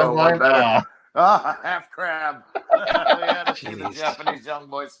 He's going one better. Half crab. We had to see the Japanese young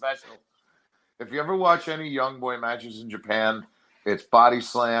boy special. If you ever watch any young boy matches in Japan, it's body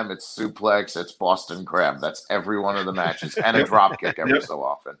slam, it's suplex, it's Boston crab. That's every one of the matches, and a drop kick every so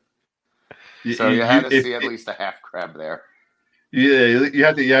often. So you had to see at least a half crab there. Yeah, you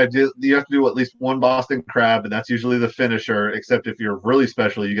have to do at least one Boston crab, and that's usually the finisher. Except if you're really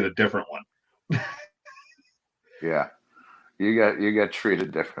special, you get a different one. Yeah, you get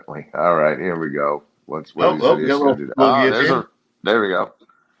treated differently. All right, here we go. There we go.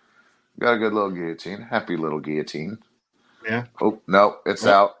 Got a good little guillotine. Happy little guillotine. Yeah. Oh no, it's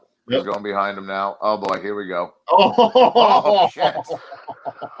out. He's going behind him now. Oh boy, here we go. Oh shit.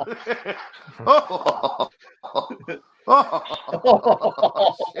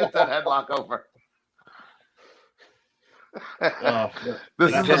 Shit that headlock over.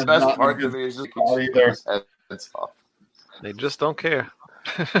 This is the best part to me. Is just his heads off. They just don't care.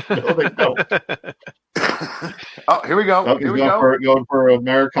 No, they don't. Here we go. Here we go. Going for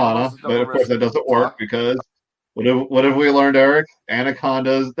Americana, but of course that doesn't work because what have we learned, Eric?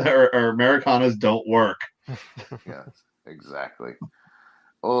 Anacondas or Americanas don't work. Yeah, exactly.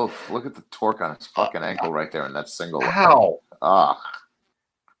 Oh, look at the torque on his fucking ankle right there in that single. Ow.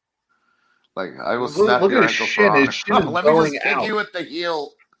 Like, I will snap your ankle for honor. Let me just kick you with the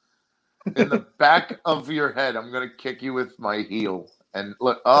heel. In the back of your head, I'm going to kick you with my heel. And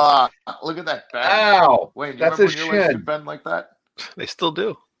look, look at that bend. Ow. Wait, that's you a remember when your legs shin. could bend like that? They still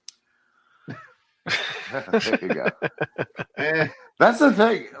do. There you go. That's the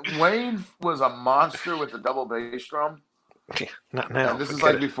thing. Wayne was a monster with the double bass drum. Not now. And this is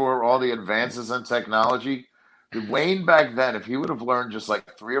like before all the advances in technology. Wayne back then, if he would have learned just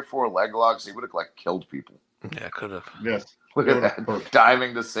like 3 or 4 leg locks, he would have like killed people. Yeah, could have. Yes. Look at that.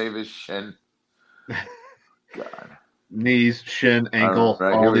 Diving to save his shin. God. Knees, shin, ankle. All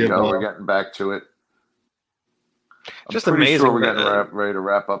right, here we go. We're getting back to it. Just I'm pretty amazing. Sure we're getting ready to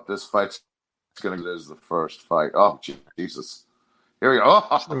wrap up this fight. It's going to be the first fight. Oh, Jesus. Here we go.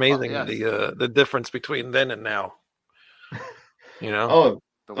 It's amazing the difference between then and now. You know?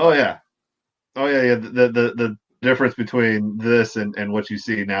 Oh yeah. The difference between this and what you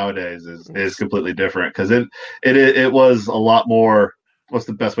see nowadays is completely different because it was a lot more. What's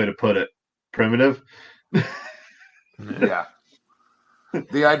the best way to put it? Primitive. Yeah.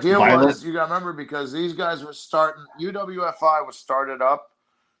 The idea was you got to remember because these guys were starting. UWFI was started up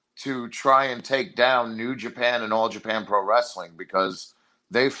to try and take down New Japan and All Japan Pro Wrestling because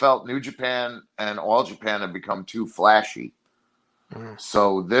they felt New Japan and All Japan had become too flashy.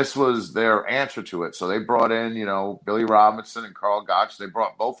 So this was their answer to it. So they brought in, Billy Robinson and Carl Gotch. They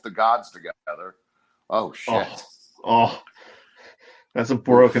brought both the gods together. Oh, shit. Oh. That's a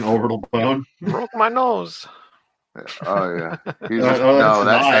broken orbital bone. Broke my nose. Oh, yeah.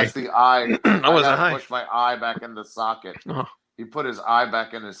 That's the eye. I was a high. Push my eye back in the socket. Oh. He put his eye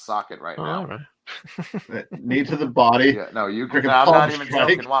back in his socket right now. All right. Knee to the body. Yeah, no, you can. I'm not even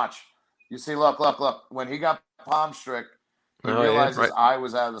joking. Watch. You see, look. When he got palm strick, he realized his eye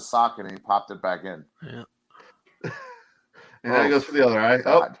was out of the socket and he popped it back in. Yeah. And now he goes for the other eye.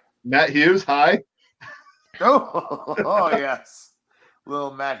 God. Oh, Matt Hughes, hi. Oh, yes.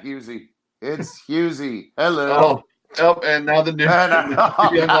 Little Matt Hughesy. It's Hughesy. Hello. Oh, and now the new Young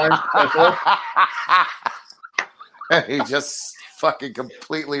Line special. And he just fucking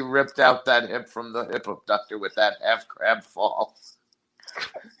completely ripped out that hip from the hip abductor with that half crab fall.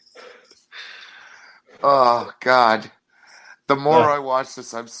 Oh, God. The more I watch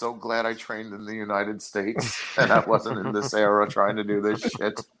this, I'm so glad I trained in the United States and I wasn't in this era trying to do this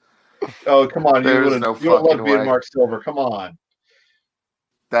shit. Oh, come on. You There's would no you would fucking love being way. Mark Silver. Come on.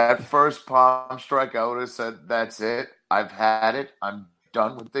 That first palm strike, I would have said, that's it. I've had it. I'm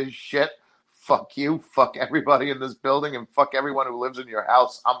done with this shit. Fuck you. Fuck everybody in this building and fuck everyone who lives in your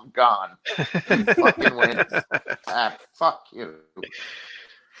house. I'm gone. You fucking win. Fuck you.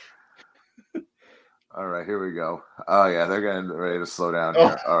 All right, here we go. Oh, yeah, they're getting ready to slow down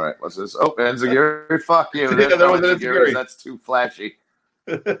here. All right, what's this? Oh, Enziguri. Fuck you. There's there no was an Enziguris. Enziguri. That's too flashy.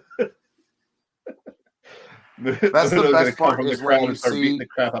 That's the best part from is the when crowd you and start see, beating the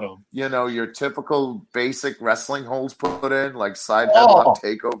crap out of him. you know, your typical basic wrestling holds put in, like side Oh. headlock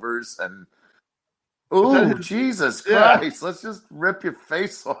takeovers and ooh, Jesus Christ, let's just rip your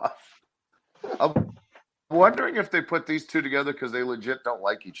face off. I'm wondering if they put these two together because they legit don't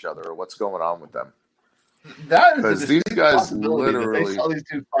like each other or what's going on with them. That is Because these guys possibility literally that they saw these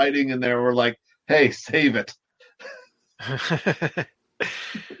two fighting and they were like, "Hey, save it."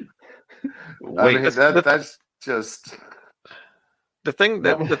 Wait, I mean, that's just the thing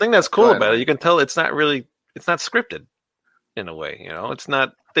that's cool ahead, about it. Mike. You can tell it's not scripted in a way. You know, it's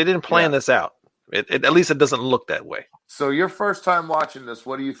not. They didn't plan this out. At least it doesn't look that way. So your first time watching this,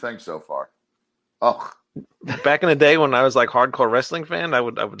 what do you think so far? Oh, Back in the day when I was like hardcore wrestling fan, I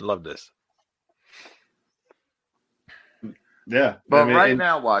would love this. Yeah, but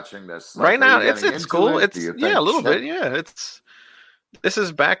now watching this, like, right now are you it's getting cool. into it? It's Do you think, a little shit? bit. Yeah, this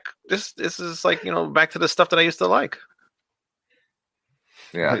is back. This is like, you know, back to the stuff that I used to like.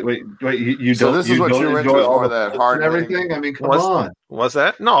 Yeah. Wait. You So don't. this is you what don't you're into, enjoy is all more the that flips and hard everything. I mean, come on. Was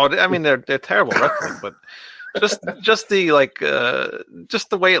that? No, I mean they're terrible wrestling, but just the like just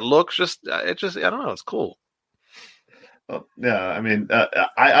the way it looks. I don't know. It's cool. Well, yeah, I mean,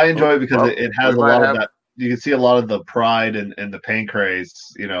 I enjoy it because it has a lot of that. You can see a lot of the pride and the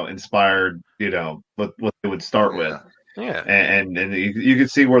pancrase, you know, inspired, you know, what they would start with. Yeah, and you can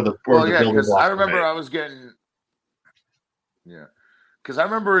see where the building because blocks I were remember made. I was getting because I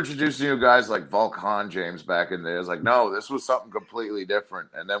remember introducing you guys like Volkan James back in there. I was like, no, this was something completely different.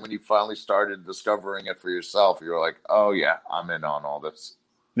 And then when you finally started discovering it for yourself, you were like, oh yeah, I'm in on all this.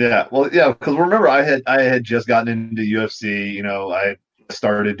 Yeah, well, yeah, because remember, I had just gotten into UFC. You know, I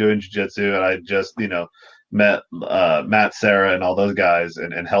started doing jiu-jitsu, and I just, you know, met Matt Serra and all those guys,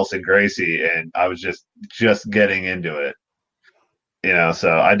 and Helsing Gracie, and I was just getting into it. You know, so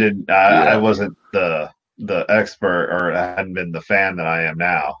I wasn't the expert, or I hadn't been the fan that I am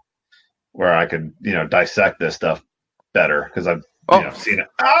now, where I could, you know, dissect this stuff better because I've you know, seen it.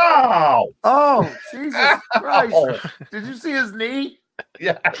 Oh, Jesus Christ! Did you see his knee?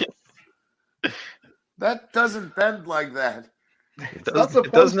 Yeah. That doesn't bend like that. It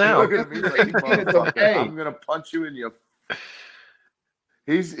does now. Look at me like, motherfucker, I'm gonna punch you in your.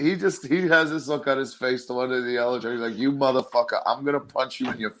 He has this look on his face, the one in the yellow shirt. He's like, you motherfucker, I'm gonna punch you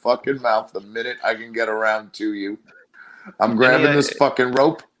in your fucking mouth the minute I can get around to you. I'm grabbing this fucking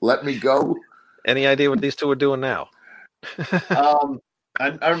rope. Let me go. Any idea what these two are doing now?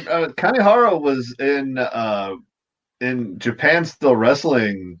 Kanehara was in Japan still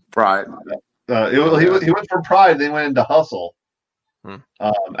wrestling. Pride. He went from Pride, then went into Hustle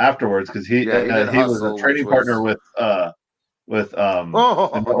afterwards because he was a training partner with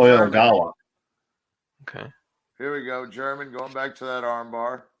Oyagawa. Okay. Here we go. German going back to that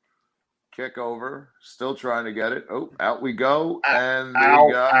armbar. Kick over. Still trying to get it. Oh, out we go. And there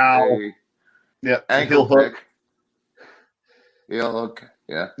we got a ankle kick. Heel hook.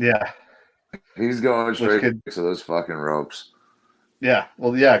 Yeah. Yeah. He's going straight to those fucking ropes. Yeah.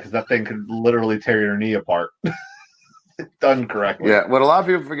 Well, yeah, because that thing could literally tear your knee apart. Done correctly. Yeah. What a lot of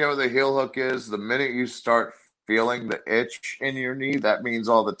people forget what the heel hook is, the minute you start feeling the itch in your knee, that means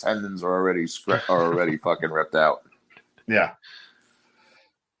all the tendons are already fucking ripped out. Yeah.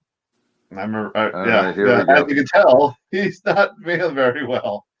 I remember. Right, here we go. As you can tell, he's not feeling very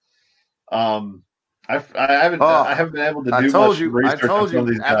well. I haven't been able to do much research on some of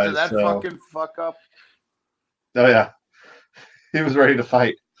these guys. After that fucking fuck up. Oh yeah, he was ready to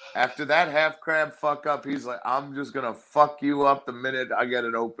fight. After that half crab fuck up, he's like, "I'm just gonna fuck you up the minute I get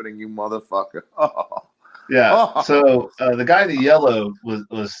an opening, you motherfucker." Yeah. So the guy in the yellow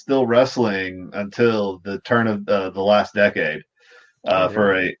was still wrestling until the turn of the last decade.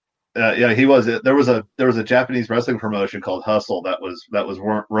 He was. There was a Japanese wrestling promotion called Hustle that was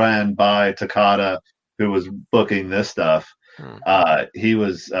run by Takada, who was booking this stuff. He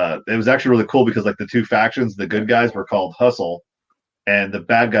was. It was actually really cool because like the two factions, the good guys were called Hustle, and the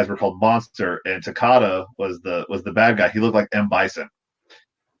bad guys were called Monster. And Takada was the bad guy. He looked like M Bison.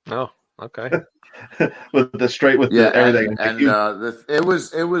 Oh, okay. With the everything. It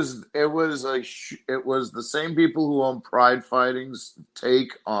was the same people who own Pride Fighting's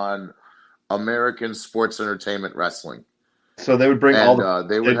take on American sports entertainment wrestling. So they would bring all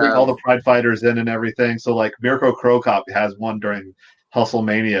the Pride fighters in and everything. So like Mirko Krokop has one during Hustle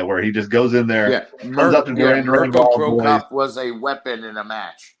Mania where he just goes in there, comes up to Mirko Krokop was a weapon in a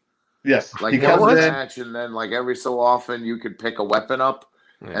match. Yes, like he comes in a match, and then like every so often you could pick a weapon up.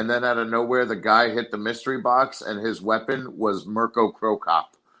 Yeah. And then out of nowhere, the guy hit the mystery box, and his weapon was Mirko Krokop.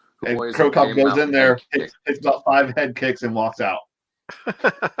 And Krokop goes in there, hits about 5 head kicks, and walks out.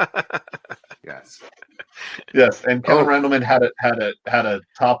 Yes. Yes, and Kevin Randleman had a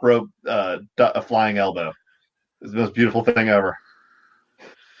top rope a flying elbow. It was the most beautiful thing ever.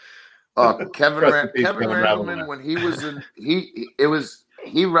 Kevin Randleman, when he was in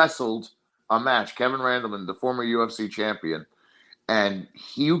he wrestled a match. Kevin Randleman, the former UFC champion. And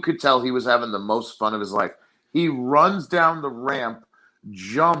you could tell he was having the most fun of his life. He runs down the ramp,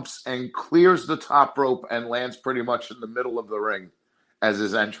 jumps, and clears the top rope and lands pretty much in the middle of the ring as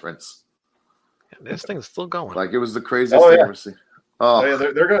his entrance. Yeah, this thing's still going. Like it was the craziest thing I've ever seen. Oh yeah,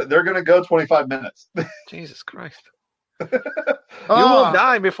 they're gonna go 25 minutes. Jesus Christ! You will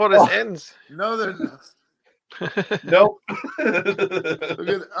die before this ends. No, they're not. Nope. Look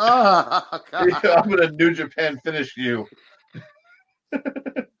at, God. I'm gonna New Japan finish you.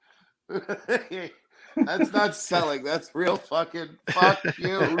 That's not selling. That's real fucking fuck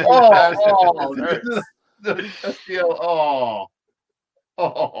you.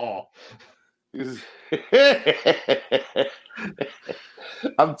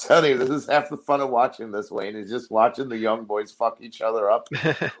 I'm telling you, this is half the fun of watching this, Wayne, is just watching the young boys fuck each other up.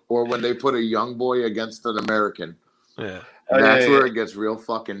 Or when they put a young boy against an American. Yeah. That's where it gets real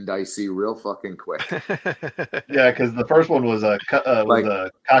fucking dicey, real fucking quick. Yeah, because the first one was a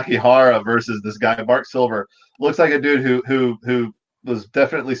Kakihara versus this guy Mark Silver. Looks like a dude who was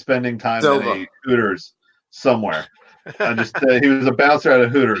definitely spending time in a Hooters somewhere. He was a bouncer at a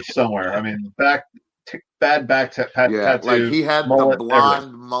Hooters somewhere. I mean, bad back tattoo. Like he had the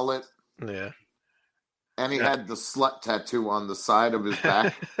blonde mullet. Yeah. And he had the slut tattoo on the side of his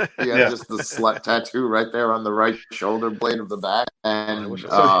back. He had just the slut tattoo right there on the right shoulder blade of the back. And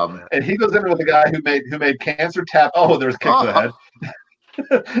and he goes in with the guy who made cancer tap. Oh, there's a kick to the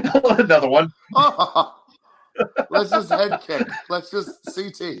head. Another one. Let's just head kick. Let's just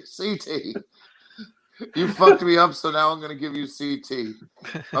CT. You fucked me up, so now I'm going to give you CT.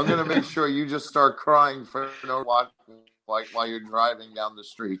 I'm going to make sure you just start crying for no watch while you're driving down the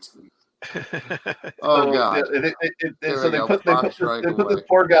street. God! So they put this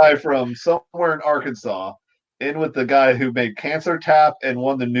poor guy from somewhere in Arkansas in with the guy who made cancer tap and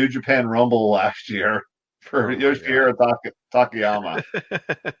won the New Japan Rumble last year for Yoshihiro Takayama,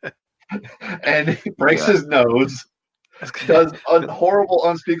 and he breaks his nose, does horrible,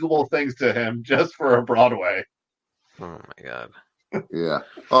 unspeakable things to him just for a Broadway. Oh my God! Yeah.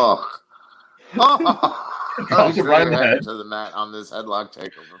 Drops him right in the head to the mat on this headlock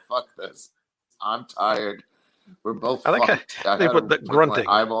takeover. Fuck this. I'm tired. We're both. I think they put the grunting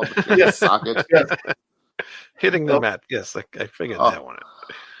eyeball between the sockets. Yes. Hitting the mat. Yes, I figured that one out.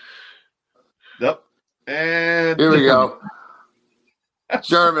 Yep. And here we go.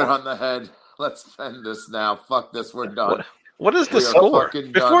 German on the head. Let's end this now. Fuck this. We're done. What is the score?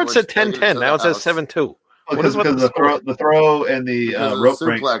 Before it said 10-10. Now it says 7-2. Because the throw and the rope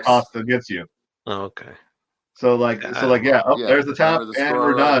break cost against you. Oh, okay. So there's the tap, and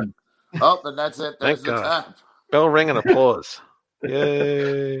we're done. Oh, and that's it. There's the tap. Bell ring and applause.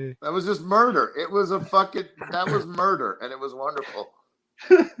 Yay! That was just murder. It was that was murder, and it was wonderful.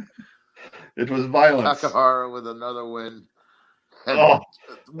 It was violence. Takahara with another win.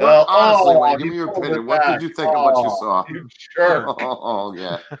 Honestly, Wayne, give me your opinion. What did you think of what you saw? You jerk. Oh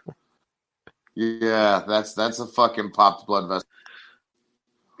yeah. Yeah, that's a fucking popped blood vessel.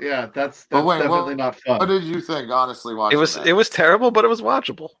 Yeah, that's definitely not fun. What did you think, honestly, watching it was terrible, but it was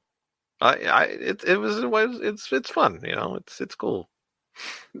watchable. It's fun, it's cool.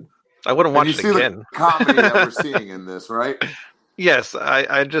 I wouldn't watch it again. The comedy that we're seeing in this, right? Yes,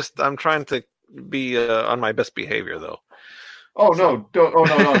 I'm trying to be on my best behavior though. Oh no, don't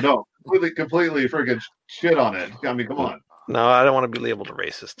completely freaking shit on it. I mean, come on. No, I don't want to be labeled a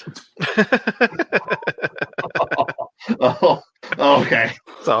racist. Oh, okay.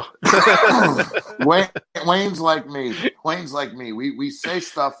 So Wayne's like me. Wayne's like me. We say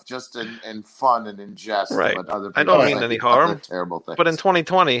stuff just in fun and in jest, right. but other I people don't say mean any other harm. terrible things. But in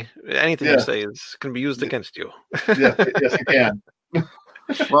 2020, anything Yeah. you say can be used against you. Yes, you can.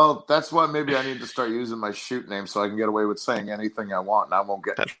 Well, that's why maybe I need to start using my shoot name so I can get away with saying anything I want, and I won't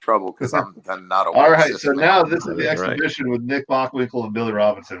get in trouble because I'm not a All right, racist so man. now this is the That is right. exhibition with Nick Bockwinkel and Billy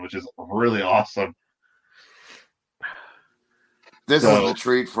Robinson, which is really awesome. This So- is the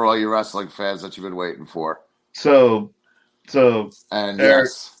treat for all you wrestling fans that you've been waiting for. So And Eric,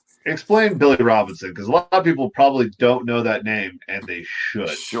 yes, explain Billy Robinson, because a lot of people probably don't know that name, and they should.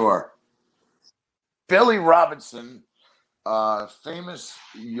 sure. Billy Robinson, famous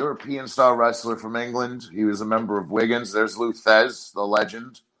European-style wrestler from England. He was a member of Wiggins. There's Lou Thez, the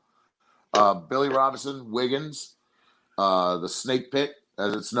legend. Billy Robinson, Wiggins, the Snake Pit,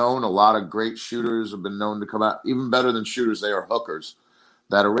 as it's known. A lot of great shooters have been known to come out. Even better than shooters, they are hookers.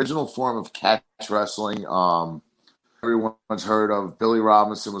 That original form of catch wrestling, everyone's heard of. Billy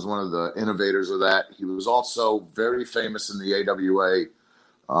Robinson was one of the innovators of that. He was also very famous in the AWA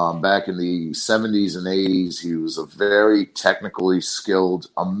back in the 70s and 80s. He was a very technically skilled,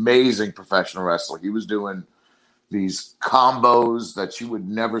 amazing professional wrestler. He was doing these combos that you would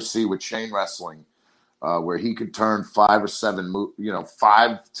never see with chain wrestling, where he could turn 5 to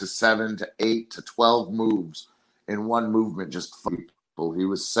 7 to 8 to 12 moves in one movement just for people. He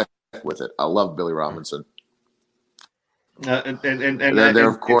was sick with it. I love Billy Robinson. And Then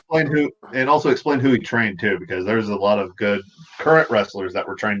of course, explain who he trained too, because there's a lot of good current wrestlers that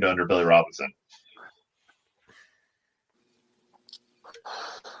were trained under Billy Robinson.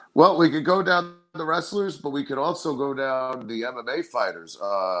 well, we could go down the wrestlers, but we could also go down the MMA fighters.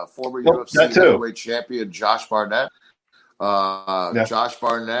 Former UFC that too. heavyweight champion Josh Barnett, Josh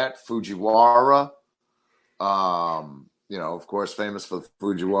Barnett, Fujiwara. Of course, famous for the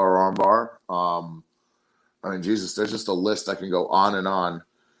Fujiwara armbar. I mean, Jesus, there's just a list I can go on and on.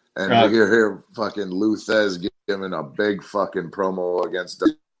 And we hear fucking Lou Thez giving a big fucking promo against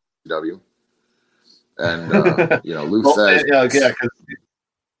WCW. And, Lou Thez.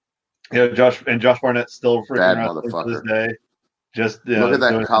 Josh Barnett's still freaking Bad wrestling to motherfucker. this day. Just Look at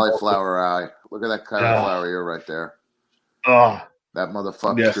that doing- cauliflower eye. Look at that cauliflower ear right there. Oh, That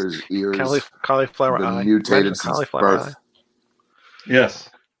motherfucker's ears Cauliflower been eye. mutated Imagine since cauliflower birth. yes.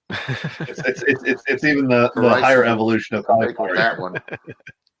 It's even the Christ, higher you evolution of Make with cauliflower. that one.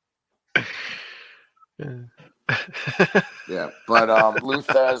 Yeah, but Lou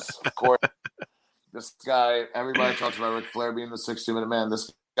Thez, of course, this guy, everybody talks about Ric Flair being the 60-minute man. This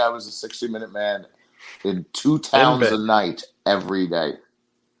guy was a 60-minute man in 2 towns a night every day.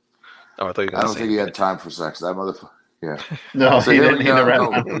 Oh, I thought you were I going to don't say think he had time for sex. That motherfucker. Yeah. No, So he here didn't. we He never had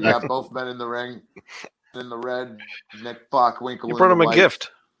go. time for We that. got both men in the ring. In the red, Nick Bockwinkel. You brought in him the a white.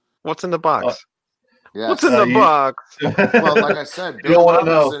 gift. What's in the box? Yes. What's in the box? Well, like I said, You Billy don't wanna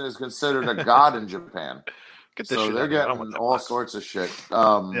know. Robinson is considered a god in Japan. Get this So shit they're out of here. I don't getting want that all box. sorts of shit.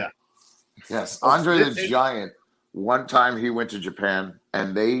 Yeah. Yes, Andre the Giant. One time he went to Japan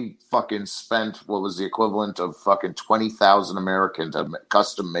and they fucking spent what was the equivalent of fucking 20,000 American to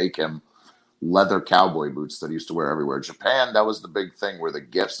custom make him leather cowboy boots that he used to wear everywhere. Japan, that was the big thing, were the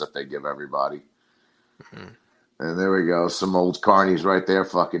gifts that they give everybody. Mm-hmm. And there we go. Some old carnies right there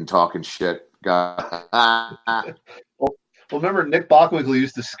fucking talking shit. Well, remember, Nick Bockwinkel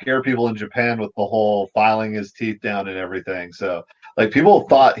used to scare people in Japan with the whole filing his teeth down and everything. So, like, people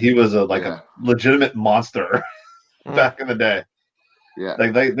thought he was a legitimate monster back in the day. Yeah.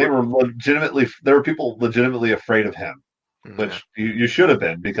 Like, they were there were people legitimately afraid of him, which you should have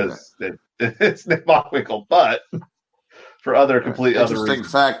been, because it's Nick Bockwinkel. But for other other interesting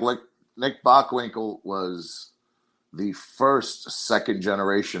reasons. fact, like Nick Bockwinkel was the first second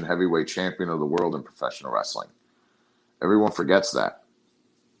generation heavyweight champion of the world in professional wrestling. Everyone forgets that.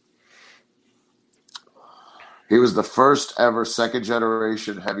 He was the first ever second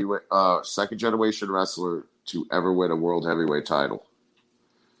generation wrestler to ever win a world heavyweight title.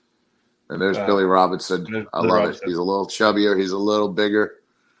 And there's Billy Robinson. I love it. He's a little chubbier. He's a little bigger,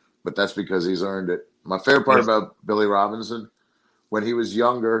 but that's because he's earned it. My favorite part about Billy Robinson, when he was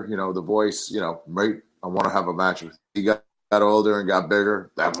younger, the voice, mate, I want to have a match with you. He got older and got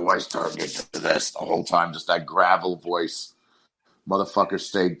bigger. That voice turned into this the whole time, just that gravel voice. Motherfucker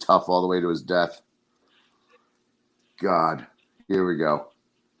stayed tough all the way to his death. God, here we go.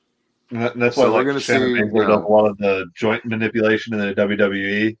 And that's why we're going to see does a lot of the joint manipulation in the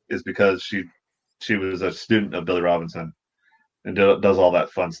WWE, is because she was a student of Billy Robinson and does all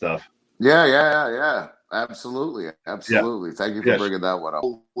that fun stuff. Yeah. Absolutely. Yeah. Thank you for bringing that one up.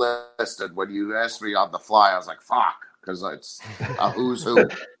 Listed when you asked me on the fly, I was like, "Fuck." because it's a who's who.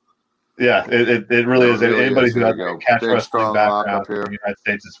 Yeah, it really is. Really Anybody is. who Here has we go. a catch Big, wrestling strong lock background up here. in the United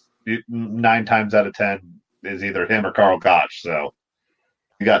States is 9 times out of 10 is either him or Carl Gotch. So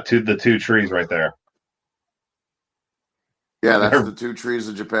you got the two trees right there. Yeah, that's the two trees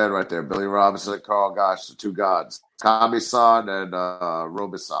of Japan right there. Billy Robinson and Carl Gotch, the two gods. Kami-san and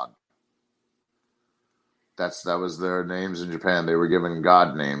Robi-san. That was their names in Japan. They were given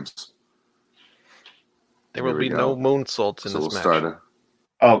god names. There will be no moonsaults in this match.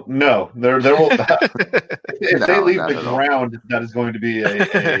 Oh no, there will. If they leave the ground, that is going to be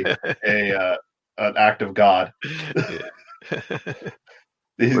an act of God.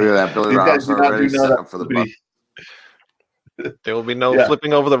 These guys do not do know that for the body. There will be no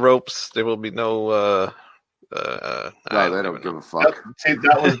flipping over the ropes. There will be no. No, they don't give a fuck. See,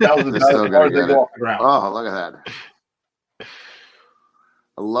 that was as far as they go off the ground. Oh, look at that!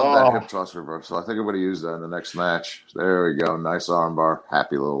 I love that hip toss reversal. I think I'm going to use that in the next match. There we go. Nice armbar.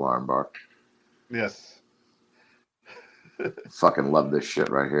 Happy little armbar. Yes. Fucking love this shit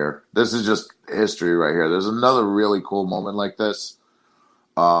right here. This is just history right here. There's another really cool moment like this.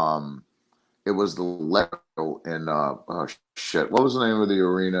 It was the Lego in oh shit. What was the name of the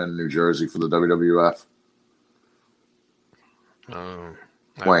arena in New Jersey for the WWF? I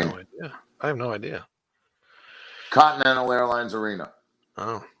have no idea. Continental Airlines Arena.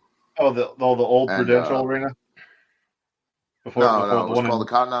 Oh, the old Prudential Arena. It was called the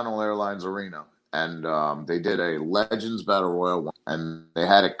Continental Airlines Arena, and they did a Legends Battle Royal, and they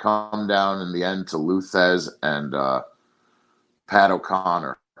had it come down in the end to Lou Thez and Pat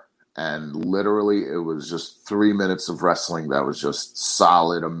O'Connor, and literally it was just 3 minutes of wrestling that was just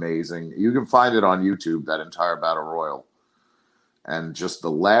solid, amazing. You can find it on YouTube, that entire Battle Royal. And just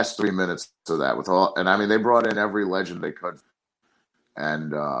the last 3 minutes of that they brought in every legend they could.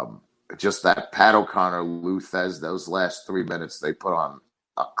 And just that Pat O'Connor, Lou Thez, those last 3 minutes, they put on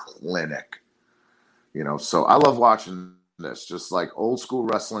a clinic. So I love watching this. Just like old school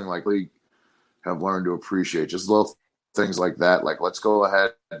wrestling, like we have learned to appreciate. Just little things like that. Like, let's go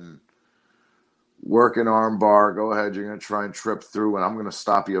ahead and work an arm bar. Go ahead. You're going to try and trip through, and I'm going to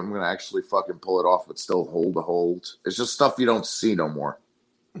stop you. I'm going to actually fucking pull it off, but still hold the hold. It's just stuff you don't see no more.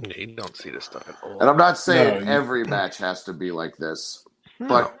 Yeah, you don't see this stuff at all. And I'm not saying every match has to be like this,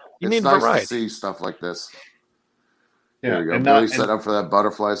 but it's nice to see stuff like this. Yeah, there you go. Billy set up for that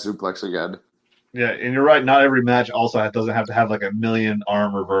butterfly suplex again. Yeah, and you're right. Not every match also doesn't have to have like a million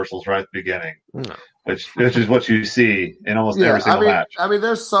arm reversals right at the beginning, which is what you see in almost every single match. I mean,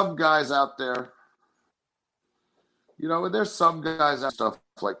 there's some guys out there. There's some guys that stuff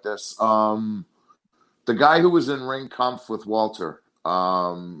like this. The guy who was in Ring Kampf with Walter,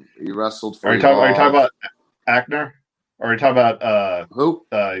 he wrestled for. Are you talking about Ackner? Or are you talking about who?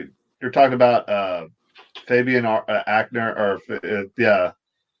 You're talking about Fabian Ackner, or yeah,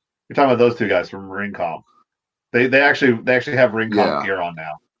 you're talking about those two guys from Ring Kampf. They actually have Ring Kampf gear on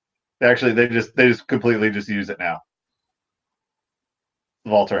now. They just completely just use it now.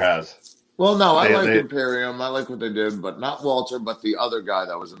 Walter has. Well, no, I like Imperium. I like what they did, but not Walter, but the other guy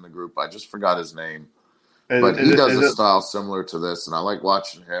that was in the group. I just forgot his name. But he does a style similar to this, and I like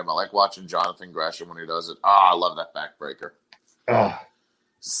watching him. I like watching Jonathan Gresham when he does it. I love that backbreaker.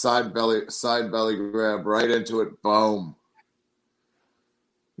 Side belly grab right into it. Boom.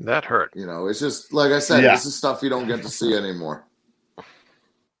 That hurt. It's just, like I said, this is stuff you don't get to see anymore.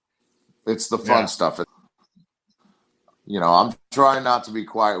 It's the fun stuff. I'm trying not to be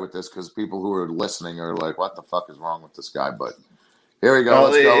quiet with this because people who are listening are like, what the fuck is wrong with this guy? But here we go.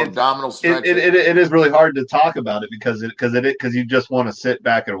 Let's go. Abdominal stretch. It is really hard to talk about it because you just want to sit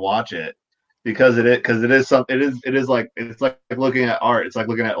back and watch it because it is like looking at art. It's like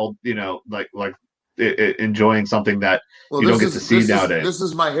looking at old, enjoying something that you don't get to see nowadays. This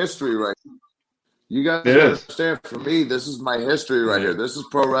is my history, right? You guys understand? For me, this is my history right here. This is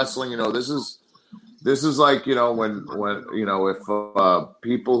pro wrestling. This is like, when if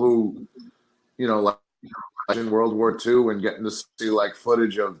people who, like in World War II and getting to see like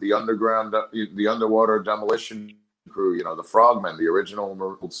footage of the underwater demolition crew, the Frogmen, the original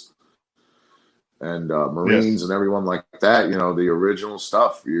Marines and Marines and everyone like that, the original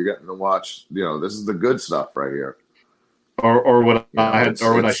stuff. You're getting to watch, this is the good stuff right here. Or when I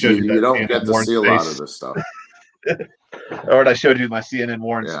showed you, you don't get to see a lot of this stuff. Or when I showed you my CNN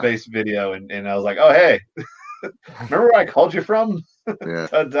War in Space video, and I was like, oh, hey, remember where I called you from? Yeah.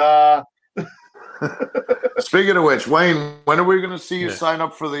 Ta-da. Speaking of which, Wayne, when are we going to see you sign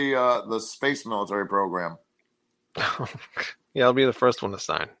up for the space military program? Yeah, I'll be the first one to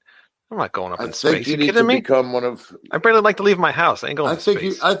sign. I'm not going up in space. I think you need kidding to me? become one of. I barely like to leave my house. I ain't going to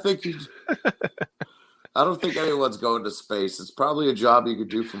space. I don't think anyone's going to space. It's probably a job you could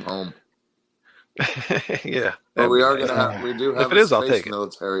do from home. Yeah, But that'd we be are nice. going to have, we do If have it a is, I'll space take it.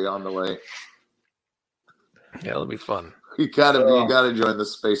 military on the way. Yeah, it'll be fun. You gotta join the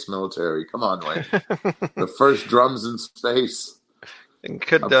space military. Come on, Wayne. The first drums in space. It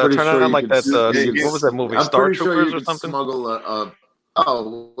could I'm pretty turn sure out you like could. that. What was that movie? I'm Star pretty sure you Troopers or could something? smuggle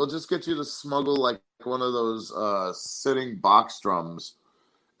Oh, we'll just get you to smuggle like one of those sitting box drums,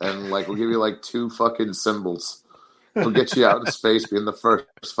 and like we'll give you like 2 fucking cymbals. We'll get you out in space, being the first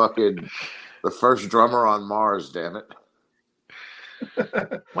drummer on Mars. Damn it!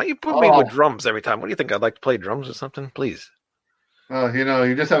 Why you put me with drums every time? What do you think? I'd like to play drums or something? Please.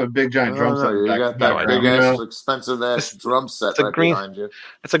 You just have a big giant drum set. You got that big ass, expensive ass drum set right green, behind you.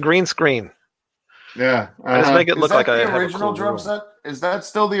 It's a green screen. Yeah, I just make it look like I have a original cool drum room. set. Is that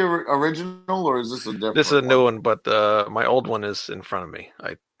still the original, or is this a different? This is a new one, but my old one is in front of me.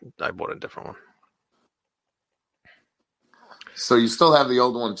 I bought a different one. So you still have the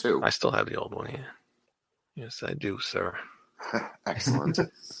old one too? I still have the old one. Yeah. Yes, I do, sir. Excellent.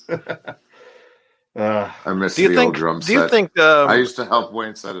 I miss the old drum set. Do you think I used to help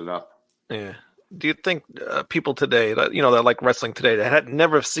Wayne set it up? Yeah. Do you think people today that that like wrestling today that had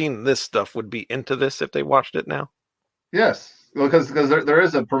never seen this stuff would be into this if they watched it now? Yes, well, because there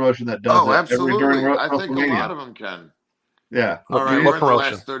is a promotion that does it absolutely. during I think a lot of them can. Yeah. All right, what we're promotion?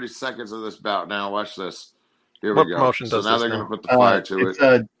 in the last 30 seconds of this bout. Now watch this. Here what we go. Promotion so does now this they're now? going to put the fire to it.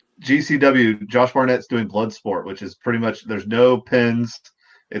 It's GCW. Josh Barnett's doing Bloodsport, which is pretty much there's no pins.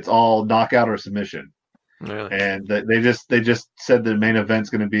 It's all knockout or submission. Really? And they just said the main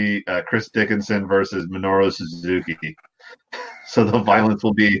event's going to be Chris Dickinson versus Minoru Suzuki. So the violence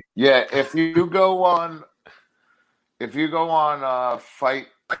will be. Yeah, if you go on Fight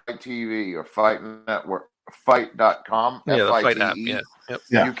TV or Fight Network, Fight.com, Yeah, the Fight app. FITE,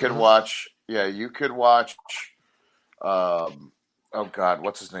 Yeah. you can watch. Yeah, you could watch. Oh God,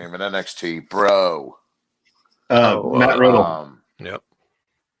 what's his name in NXT, bro? Matt Riddle. Yep.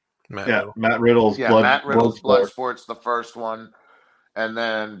 Matt Riddle's Matt Riddle's Bloodsport's the first one, and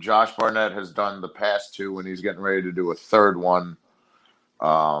then Josh Barnett has done the past 2, and he's getting ready to do a third one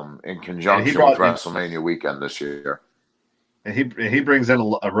in conjunction with WrestleMania weekend this year. And he brings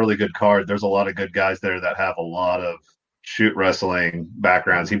in a really good card. There's a lot of good guys there that have a lot of shoot wrestling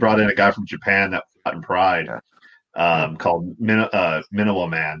backgrounds. He brought in a guy from Japan that fought in Pride called Minimal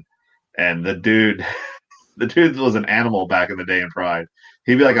Man, and the dude was an animal back in the day in Pride.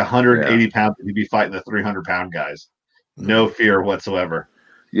 He'd be like 180 pounds, and he'd be fighting the 300-pound guys. No fear whatsoever.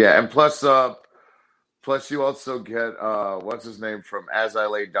 Yeah, and plus you also get what's his name from As I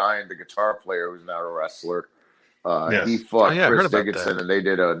Lay Dying, the guitar player who's now a wrestler. Yes. He fought I Chris heard about Dickinson, that. and they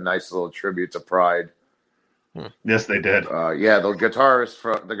did a nice little tribute to Pride. Yes, they did. The guitar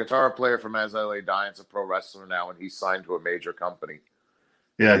player from As I Lay Dying is a pro wrestler now, and he's signed to a major company.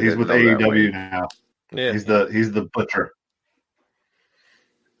 Yeah, he's with AEW now. Yeah, he's the butcher.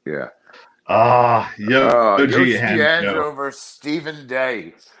 Yeah. Yoji Anjo versus Stephen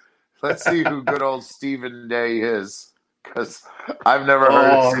Day. Let's see who good old Stephen Day is, because I've never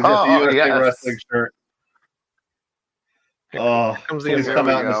heard of him. Oh, he's got the wrestling shirt. He's come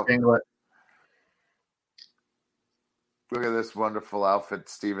out in a singlet. Look at this wonderful outfit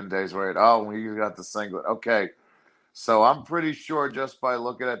Stephen Day's wearing. Oh, he got the singlet. Okay. So I'm pretty sure just by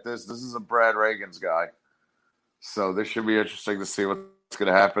looking at this is a Brad Reagan's guy. So this should be interesting to see what's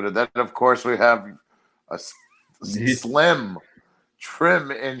going to happen. And then, of course, we have a slim,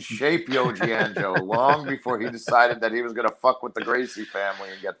 trim, in shape Yoji Anjo long before he decided that he was going to fuck with the Gracie family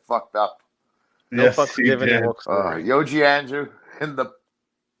and get fucked up. No fucks given. Yoji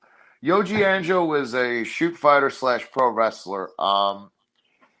Anjo was a shoot fighter / pro wrestler.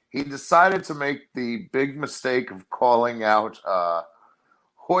 He decided to make the big mistake of calling out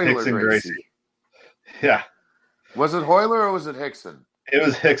Hoyler Gracie. Yeah. Was it Hoyler or was it Hickson? It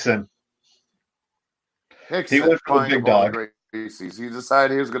was Hickson. He went for the big dog. Gracie's. He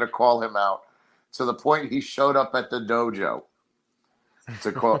decided he was going to call him out to the point he showed up at the dojo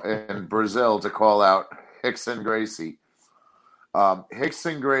in Brazil to call out Hickson Gracie.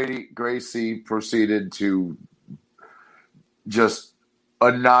 Hickson Gracie proceeded to just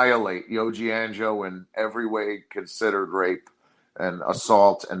annihilate Yoji Anjo in every way considered rape and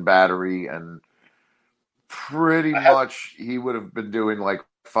assault and battery, and pretty much he would have been doing like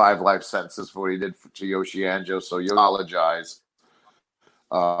 5 life sentences for what he did to Yoshi Anjo. So you apologize.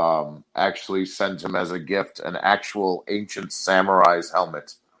 Actually sent him as a gift an actual ancient samurai's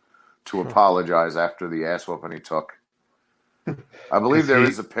helmet to apologize after the ass whooping he took. I believe there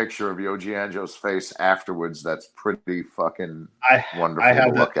is a picture of Yoji Anjo's face afterwards that's pretty fucking wonderful I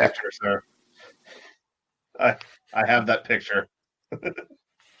have to look that picture, at. sir. I have that picture.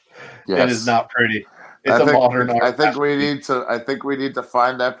 Yes. It is not pretty. It's a modern art. I think we need to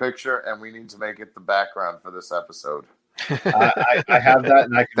find that picture, and we need to make it the background for this episode. I have that,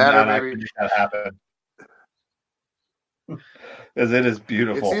 and I can maybe make that happen. Because it is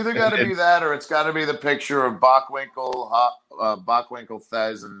beautiful. It's either got to be that, or it's got to be the picture of Bachwinkle,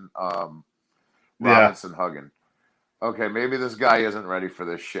 Fez, and Robinson hugging. Okay, maybe this guy isn't ready for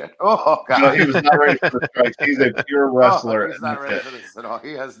this shit. Oh God, no, he was not ready for the strikes. He's a pure wrestler. He's not ready for this at all.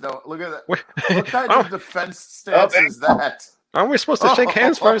 He has no. Look at that. What kind of defense stance is that? Aren't we supposed to shake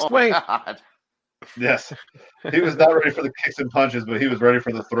hands first, Wayne? God. Yes, he was not ready for the kicks and punches, but he was ready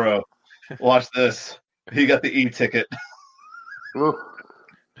for the throw. Watch this. He got the e-ticket.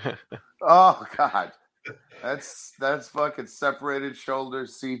 Oh God, that's fucking separated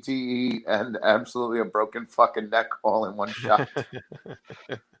shoulders, CTE, and absolutely a broken fucking neck all in one shot. But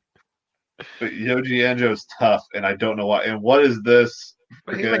Yoji Anjo's tough, and I don't know why. And what is this?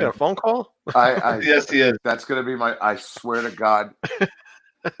 Are you making a phone call? Yes, he is. That's gonna be my. I swear to God.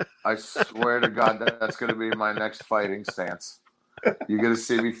 That's gonna be my next fighting stance. You're gonna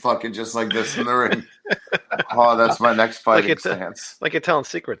see me fucking just like this in the ring. Oh, that's my next fighting stance. Like you're telling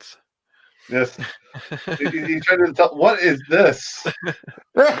secrets. Yes. He's trying to tell. What is this?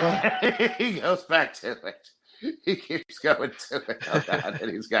 He goes back to it. He keeps going to it. Oh God,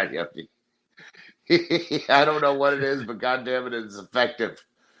 and he's got Yogi. I don't know what it is, but goddamn it, it's effective.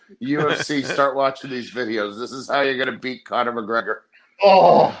 UFC, start watching these videos. This is how you're gonna beat Conor McGregor.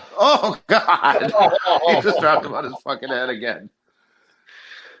 Oh God! He just dropped him on his fucking head again.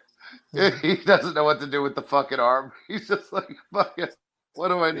 He doesn't know what to do with the fucking arm. He's just like, fucking, what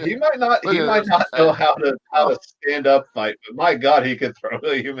do I do? He might not know how to stand up fight, but my God, he could throw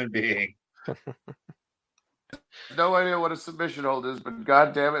a human being. No idea what a submission hold is, but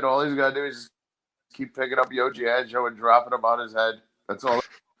God damn it, all he's got to do is keep picking up Yoji Anjo and dropping him on his head. That's all.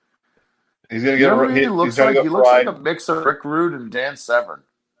 He's gonna get. He looks like a mix of Rick Rude and Dan Severn.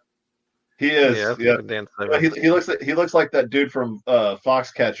 He is. Yeah. Dan Severn. He looks like that dude from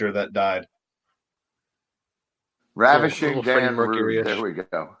Foxcatcher that died. Ravishing Dan Rude. There we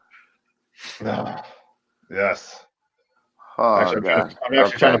go. Yes. Oh, actually, God. I'm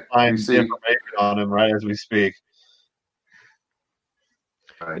actually trying to find the information on him right as we speak.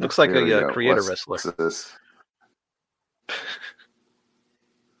 He looks like a creator wrestler.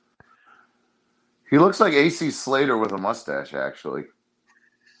 He looks like AC Slater with a mustache, actually.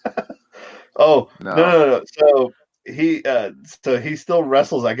 Oh, no. So he still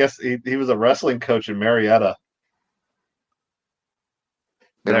wrestles. I guess he was a wrestling coach in Marietta.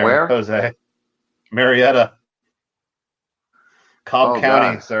 Where? Jose. Marietta. Cobb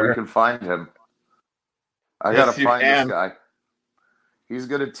County, God, sir. We can find him. I gotta find this guy. He's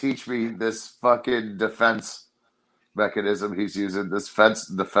gonna teach me this fucking defense mechanism he's using. This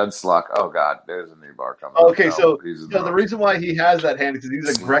defense lock. Oh God, there's a knee bar coming. Okay, so the reason why he has that hand is because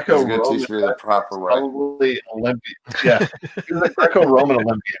he's a Greco-Roman. He's gonna teach me the proper way. Probably Olympian. Yeah, he's a Greco-Roman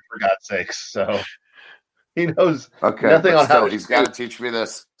Olympian for God's sakes. So he knows nothing on how. He's got to teach me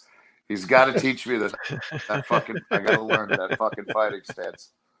this. He's got to teach me this. I got to learn that fucking fighting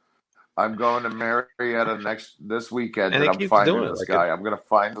stance. I'm going to Marietta this weekend, and I'm finding this guy. I'm going to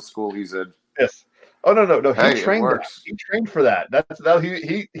find the school he's in. Yes. Oh no. He trained. He trained for that.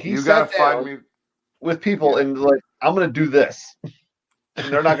 He. You got to find me with people and like I'm going to do this,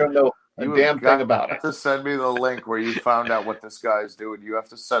 and they're not going to know a damn thing about it. You have to send me the link where you found out what this guy's doing. You have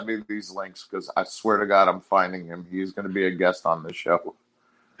to send me these links because I swear to God, I'm finding him. He's going to be a guest on the show.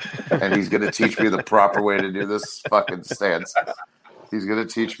 And he's going to teach me the proper way to do this fucking stance. He's going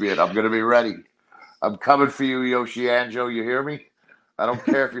to teach me it. I'm going to be ready. I'm coming for you, Yoshi Anjo. You hear me? I don't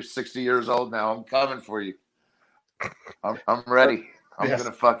care if you're 60 years old now. I'm coming for you. I'm ready. I'm going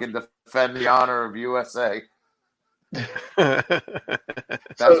to fucking defend the honor of USA. That's what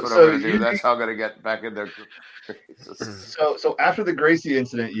I'm going to do. That's how I'm going to get back in there. So after the Gracie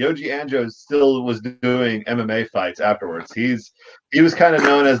incident, Yoji Anjo still was doing MMA fights afterwards. He was kind of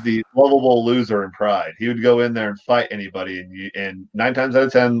known as the lovable loser in Pride. He would go in there and fight anybody, and 9 times out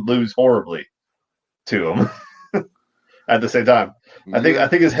of 10 lose horribly to him. At the same time, I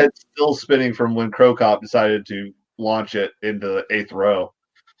think his head's still spinning from when Crow Cop decided to launch it into the 8th row.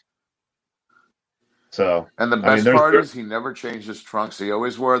 So, and the best part is he never changed his trunks. He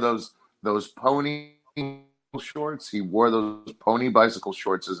always wore those pony shorts. He wore those pony bicycle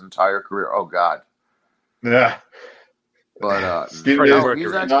shorts his entire career. Oh God. Yeah. But he's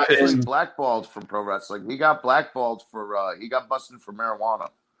actually blackballed from pro wrestling. He got blackballed for he got busted for marijuana.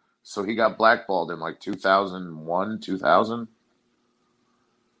 So he got blackballed in like 2001, 2000.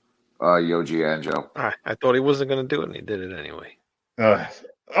 Yoji Anjo. I thought he wasn't going to do it, and he did it anyway.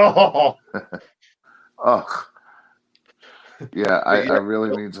 Oh, Oh, yeah. I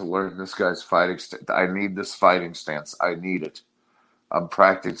really need to learn this guy's fighting stance. I need this fighting stance. I need it. I'm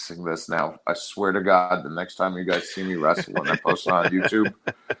practicing this now. I swear to God, the next time you guys see me wrestle and I post it on YouTube,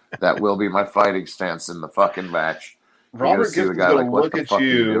 that will be my fighting stance in the fucking match. Robert Gibbs is going to look at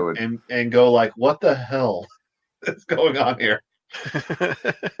you and go like, "What the hell is going on here?"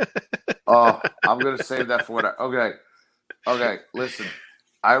 Oh, I'm going to save that for what Okay, listen.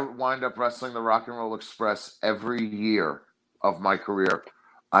 I wind up wrestling the Rock and Roll Express every year of my career.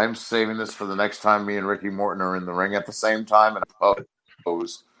 I'm saving this for the next time me and Ricky Morton are in the ring at the same time and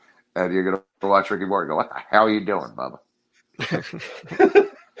pose. And you're going to watch Ricky Morton go, "What the hell are you doing, Bubba?"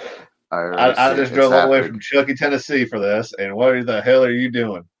 I just drove all the way from Chucky, Tennessee for this, and what the hell are you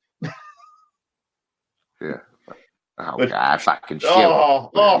doing? Yeah. Oh, gosh, I can shoot. Oh,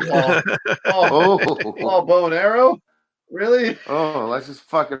 bow and arrow? Really? Oh, let's just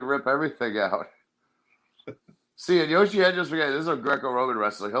fucking rip everything out. See, and Yoshi Anjo's forget this is a Greco-Roman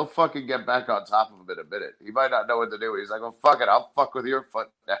wrestler. He'll fucking get back on top of him in a minute. He might not know what to do. He's like, "Oh, fuck it. I'll fuck with your foot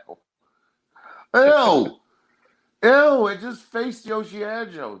now." Ew! Ew, it just faced Yoshi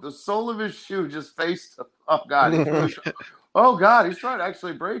Anjo. The sole of his shoe just faced him. Oh, God. Oh, God, he's trying to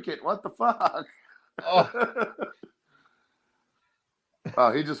actually break it. What the fuck?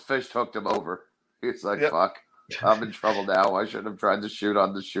 Oh, he just fish hooked him over. He's like, "Fuck, I'm in trouble now. I shouldn't have tried to shoot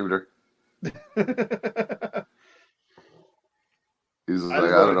on the shooter." He's like, "I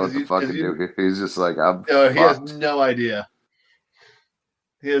don't know what to fucking do." He's just like, "I'm fucked." He has no idea.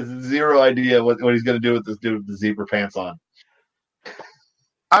 He has zero idea what he's going to do with this dude with the zebra pants on.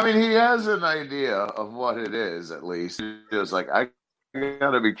 I mean, he has an idea of what it is, at least. He was like, "I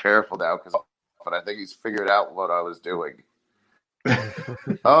got to be careful now," but I think he's figured out what I was doing.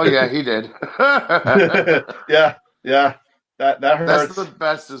 Oh, yeah, he did. yeah. That hurts. That's the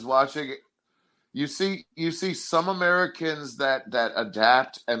best is watching it. You see some Americans that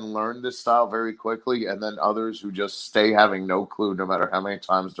adapt and learn this style very quickly, and then others who just stay having no clue no matter how many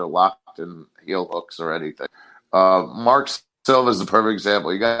times they're locked in heel hooks or anything. Mark Silva is the perfect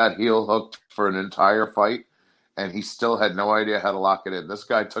example. He got heel hooked for an entire fight, and he still had no idea how to lock it in. This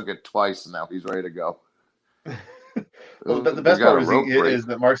guy took it twice, and now he's ready to go. Well, the best part is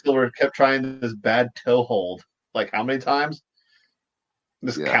that Mark Silver kept trying this bad toe hold. Like how many times?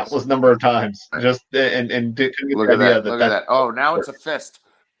 This countless number of times. Just and couldn't get look the at idea that. Look at that. Oh, now it's a fist.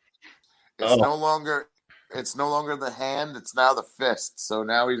 It's no longer the hand. It's now the fist. So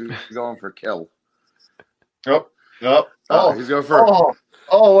now he's going for kill. He's going for.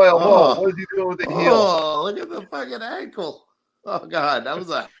 What is he doing with the heel? Oh, look at the fucking ankle. Oh God, that was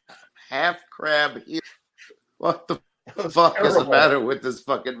a half crab heel. What the fuck is the matter with this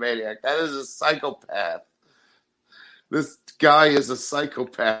fucking maniac? That is a psychopath. This guy is a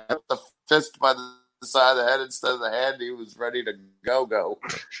psychopath. The fist by the side of the head instead of the hand. He was ready to go.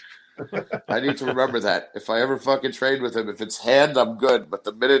 I need to remember that. If I ever fucking trade with him, if it's hand, I'm good. But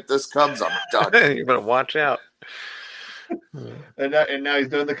the minute this comes, I'm done. You better watch out. And now he's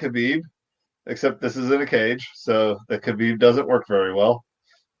doing the Khabib, except this is in a cage, so the Khabib doesn't work very well.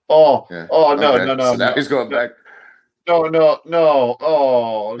 No. So now he's going back. No.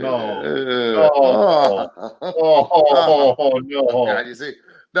 Oh, no. God, you see,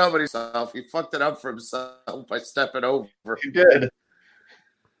 nobody himself. He fucked it up for himself by stepping over. He did.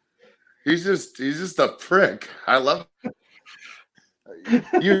 He's just a prick. I love it.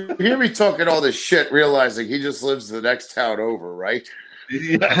 You hear me talking all this shit, realizing he just lives the next town over, right?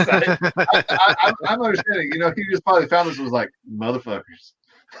 Yes, I'm understanding. He just probably found this and was like, motherfuckers.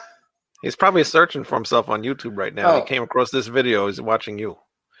 He's probably searching for himself on YouTube right now. He came across this video. He's watching you.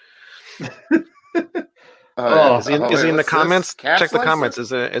 Is he in the comments? Check the comments. Is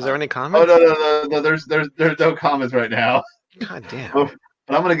there any comments? Oh no. There's no comments right now. God damn.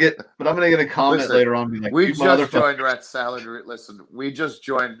 But I'm gonna get a comment later on. Be like, we just joined Rat Salad. Listen, we just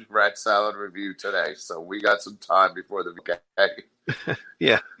joined Rat Salad Review today, so we got some time before the VK.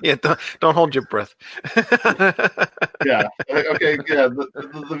 Yeah. Don't hold your breath. Yeah. Okay. Yeah.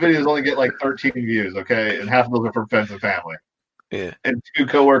 The videos only get like 13 views. Okay, and half of those are from friends and family. Yeah. And 2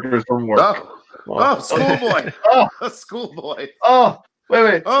 coworkers from work. Schoolboy. Schoolboy. Oh,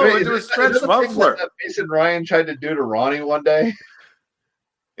 wait. Wait, it was French muffler. That Mason Ryan tried to do to Ronnie one day,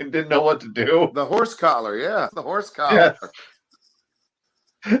 and didn't know what to do. The horse collar. Yeah, the horse collar.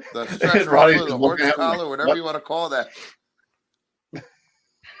 Yeah. The stretch muffler, the horse collar, whatever you want to call that.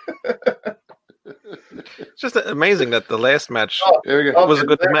 It's just amazing that the last match was a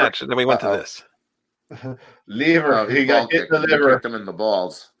good match, and then we went to this. Lever. He got hit in the liver. Kicked him in the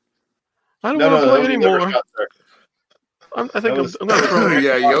balls. I don't want to play that was a liver anymore. shot, sir. I think That I'm was- going to throw it.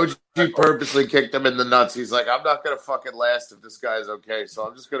 Yeah, Yoji purposely kicked him in the nuts. He's like, I'm not going to fucking last if this guy's okay, so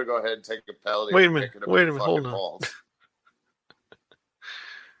I'm just going to go ahead and take a penalty. Wait a and minute, kick him wait in a the minute, hold fucking on. balls.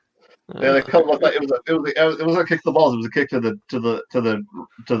 Yeah, they called it it was a kick to the balls. It was a kick to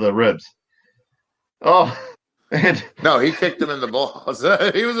the ribs. Oh, and No, he kicked him in the balls.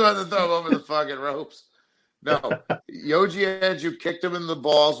 He was about to throw him over the fucking ropes. No, Yoji Andrew kicked him in the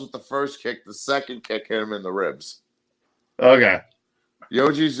balls with the first kick. The second kick hit him in the ribs. okay.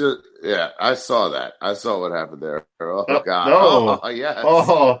 Yoji's just, yeah, I saw that. I saw what happened there. Oh, God. No. Oh, yes.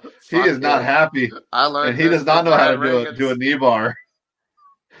 Oh, he Fuck is not yeah. happy, I learned and he this does not from know how to Brad do a Riggins. knee bar.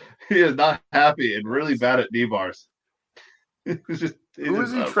 He is not happy and really bad at knee bars. He's Who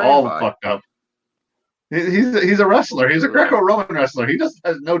is he just trained all by? fucked up. He's a wrestler. He's a Greco-Roman wrestler. He just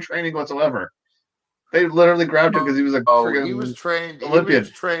has no training whatsoever. They literally grabbed him because he was a friggin' he was trained. Olympian. He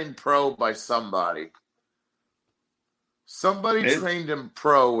was trained pro by somebody. Somebody trained him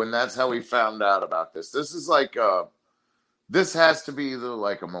pro, and that's how he found out about this. This is like this has to be either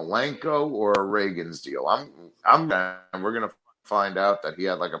like a Malenko or a Reagan's deal. We're gonna find out that he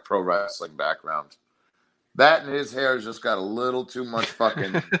had like a pro wrestling background. That and his hair's just got a little too much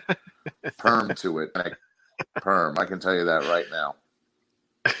fucking perm to it. Perm, I can tell you that right now.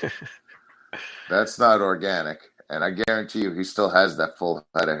 That's not organic. And I guarantee you he still has that full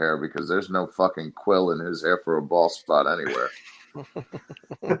head of hair because there's no fucking quill in his hair for a ball spot anywhere.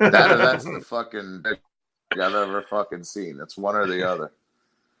 That's the fucking I've ever fucking seen. It's one or the other.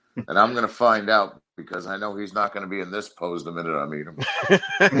 And I'm going to find out because I know he's not going to be in this pose the minute I meet him.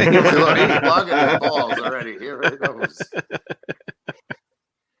 He's plugging his balls already. Here it goes.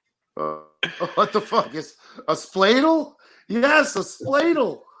 What the fuck? Is a spladle? Yes, a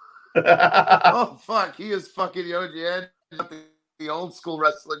spladle. Oh, fuck. He is fucking Yoji Andrew. The old school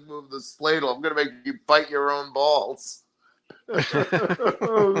wrestling move, the spladle. I'm going to make you bite your own balls.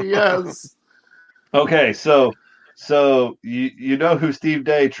 Oh, yes. Okay, so you know who Steve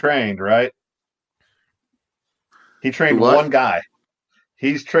Day trained, right? He trained one guy.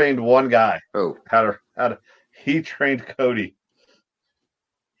 He's trained one guy. Oh, he trained Cody.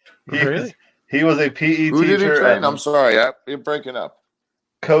 Really? He was a PE who teacher. did he train? I'm sorry, you're breaking up.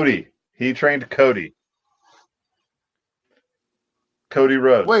 Cody. He trained Cody. Cody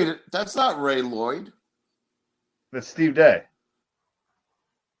Rhodes. Wait, that's not Ray Lloyd. That's Steve Day.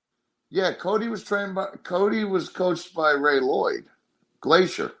 Yeah, Cody was coached by Ray Lloyd.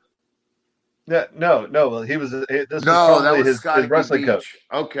 Glacier. Yeah, no. Well, he was. This was That probably was his Scotty wrestling Beach. coach.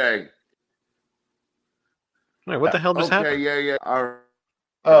 Okay. Wait, what the hell just happened? Yeah. All right.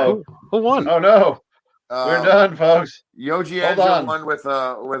 Oh, Who won? oh no, we're done, folks. Yoji Hold Andrew on. won with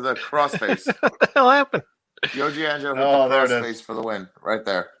a crossface. What the hell happened? Yoji Andrew hit Oh, the there it is. crossface for the win, right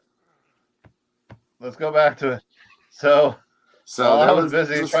there. Let's go back to it. So So I was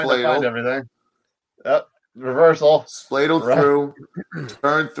busy trying to find everything. Yep, reversal. Spladle through,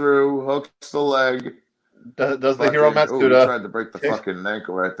 turn through, hooks the leg. Does the Hiro He Matsuda. tried to break the fucking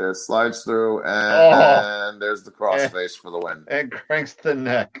ankle right there. Slides through, and there's the crossface for the win. And cranks the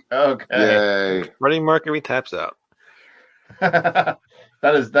neck. Okay. Yay. Freddie Mercury taps out. that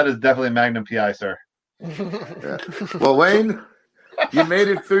is definitely Magnum PI, sir. Yeah. Well, Wayne, you made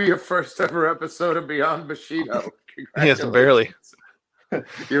it through your first ever episode of Beyond Bushido. Yes, barely.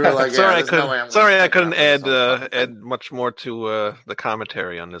 You were like, sorry, yeah, I couldn't add much more to the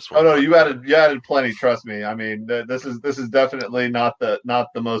commentary on this one. Oh no, you added plenty. Trust me. I mean, this is definitely not the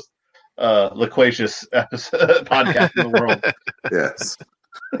most loquacious podcast in the world. Yes.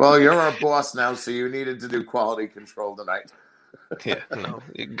 Well, you're our boss now, so you needed to do quality control tonight. Yeah, no,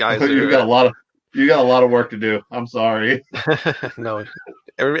 you guys. You got a lot of work to do. I'm sorry. No,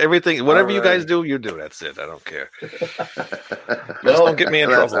 everything, whatever you guys do, you do. That's it. I don't care. Just don't get me in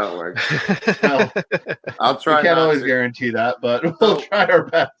That's trouble. how it works. Well, I'll try. We can't always guarantee that, but we'll try our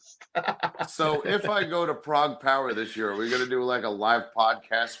best. So if I go to Prague Power this year, are we going to do like a live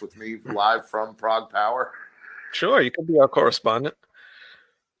podcast with me live from Prague Power? Sure, you can be our correspondent.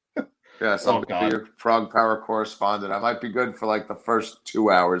 Yes, I'll be your Prague Power correspondent. I might be good for like the first 2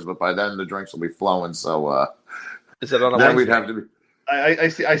 hours, but by then the drinks will be flowing. So is it on a then Wednesday? we'd have to be.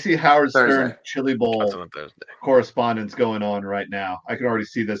 I see Howard Stern Thursday. Chili Bowl correspondence going on right now. I can already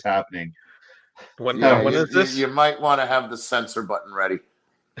see this happening. When is this? You might want to have the censor button ready.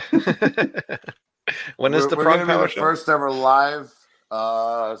 When is the Prague Prague Power show? show? First ever live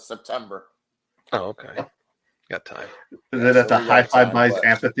September. Oh, okay. Got time. Is it at the High Five Mice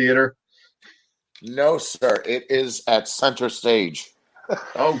Amphitheater? No, sir. It is at Center Stage.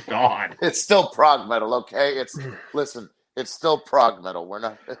 Oh God! It's still prog metal, okay? Listen. It's still prog metal. We're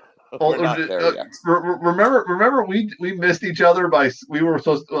not. We're not there yet. Remember, we missed each other we were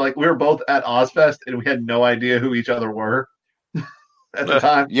supposed to, like, we were both at Ozfest and we had no idea who each other were at the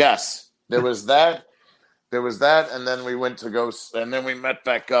time. Yes, there was that. There was that, and then we went to go, and then we met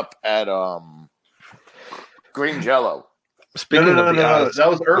back up at Green Jello. Speaking No. of That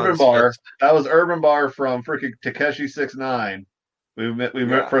was Urban Bar. Ozfest. That was Urban Bar from freaking Takeshi 6ix9ine.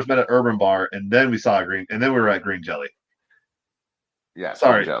 First met at Urban Bar, and then we saw Green, and then we were at Green Jelly. Yeah,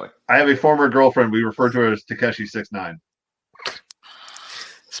 sorry, Green Jelly. I have a former girlfriend. We refer to her as Takeshi 6ix9ine.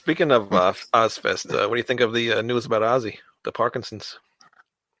 Speaking of Ozfest, what do you think of the news about Ozzy, the Parkinson's?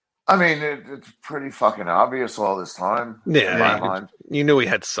 I mean, it's pretty fucking obvious all this time. Yeah, in my mind. You knew he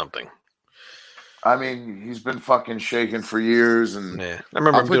had something. I mean, he's been fucking shaking for years, and Yeah, I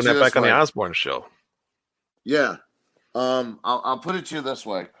remember him doing that back on the Osbourne show. Yeah, I'll put it to you this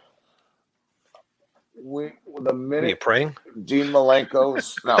way: the minute Are you praying? Dean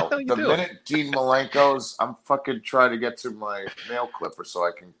Malenko's minute Dean Malenko's, I'm fucking trying to get to my nail clipper so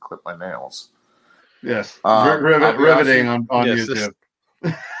I can clip my nails. Yes, riveting on yes, YouTube.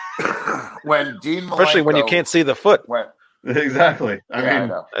 When Dean Malenko, especially when you can't see the foot. Exactly. I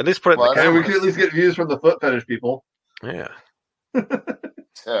mean, at least put it in the camera. we could at least get views from the foot fetish people. Yeah.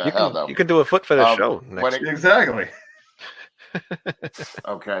 No. You can do a foot fetish show next. Exactly.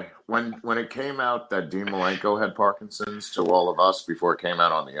 Okay. When it came out that Dean Malenko had Parkinson's to all of us before it came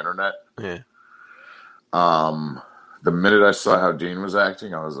out on the internet, the minute I saw how Dean was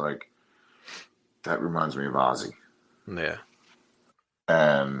acting, I was like, that reminds me of Ozzy. Yeah.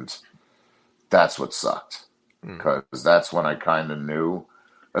 And that's what sucked. Because that's when I kind of knew,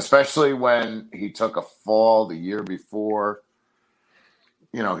 especially when he took a fall the year before.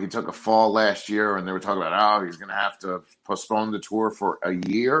 You know, he took a fall last year, and they were talking about, he's going to have to postpone the tour for a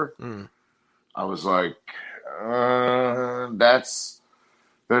year. I was like,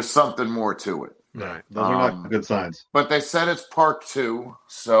 there's something more to it. Right. Those are not good signs. But they said it's part 2,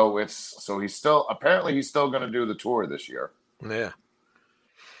 so he's still going to do the tour this year. Yeah.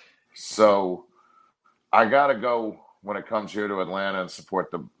 So I got to go when it comes here to Atlanta and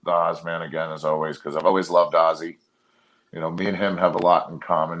support the Ozman again, as always, because I've always loved Ozzy. You know, me and him have a lot in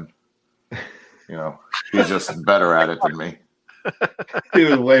common. You know, he's just better at it than me. He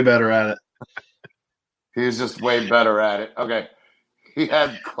was way better at it. He's just way better at it. Okay. He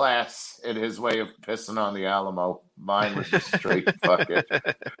had class in his way of pissing on the Alamo. Mine was just straight fuck it.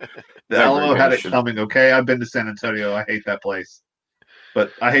 The Alamo had it coming, okay? I've been to San Antonio. I hate that place.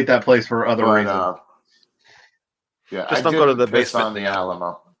 But I hate that place for other reasons. Yeah, just don't go to the basement on the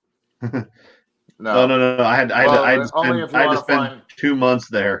Alamo. No. I had to spend 2 months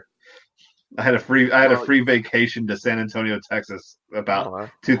there. I had a free vacation to San Antonio, Texas, about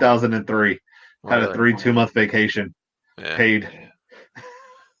 2003. Had a 2-month vacation, paid.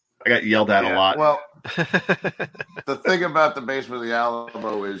 I got yelled at a lot. Well, the thing about the basement of the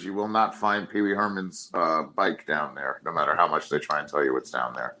Alamo is you will not find Pee Wee Herman's bike down there, no matter how much they try and tell you it's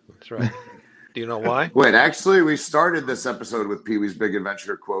down there. That's right. Do you know why? Wait, actually, we started this episode with Pee Wee's Big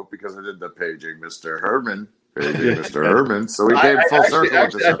Adventure quote because I did the paging Mr. Herman. Paging Mr. Herman. So we came full circle with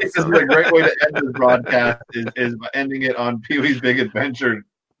this episode. I think this is a great way to end this broadcast is by ending it on Pee Wee's Big Adventure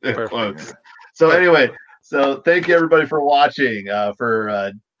quotes. So anyway, thank you everybody for watching.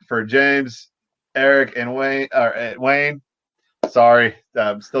 For James, Eric, and Wayne. Sorry,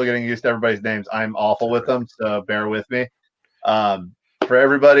 I'm still getting used to everybody's names. I'm awful with them, so bear with me. For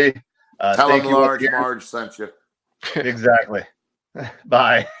everybody, tell thank them you. Large Marge sent you. Exactly.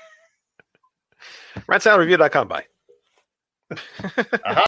 Bye. RantSoundReview.com. Bye.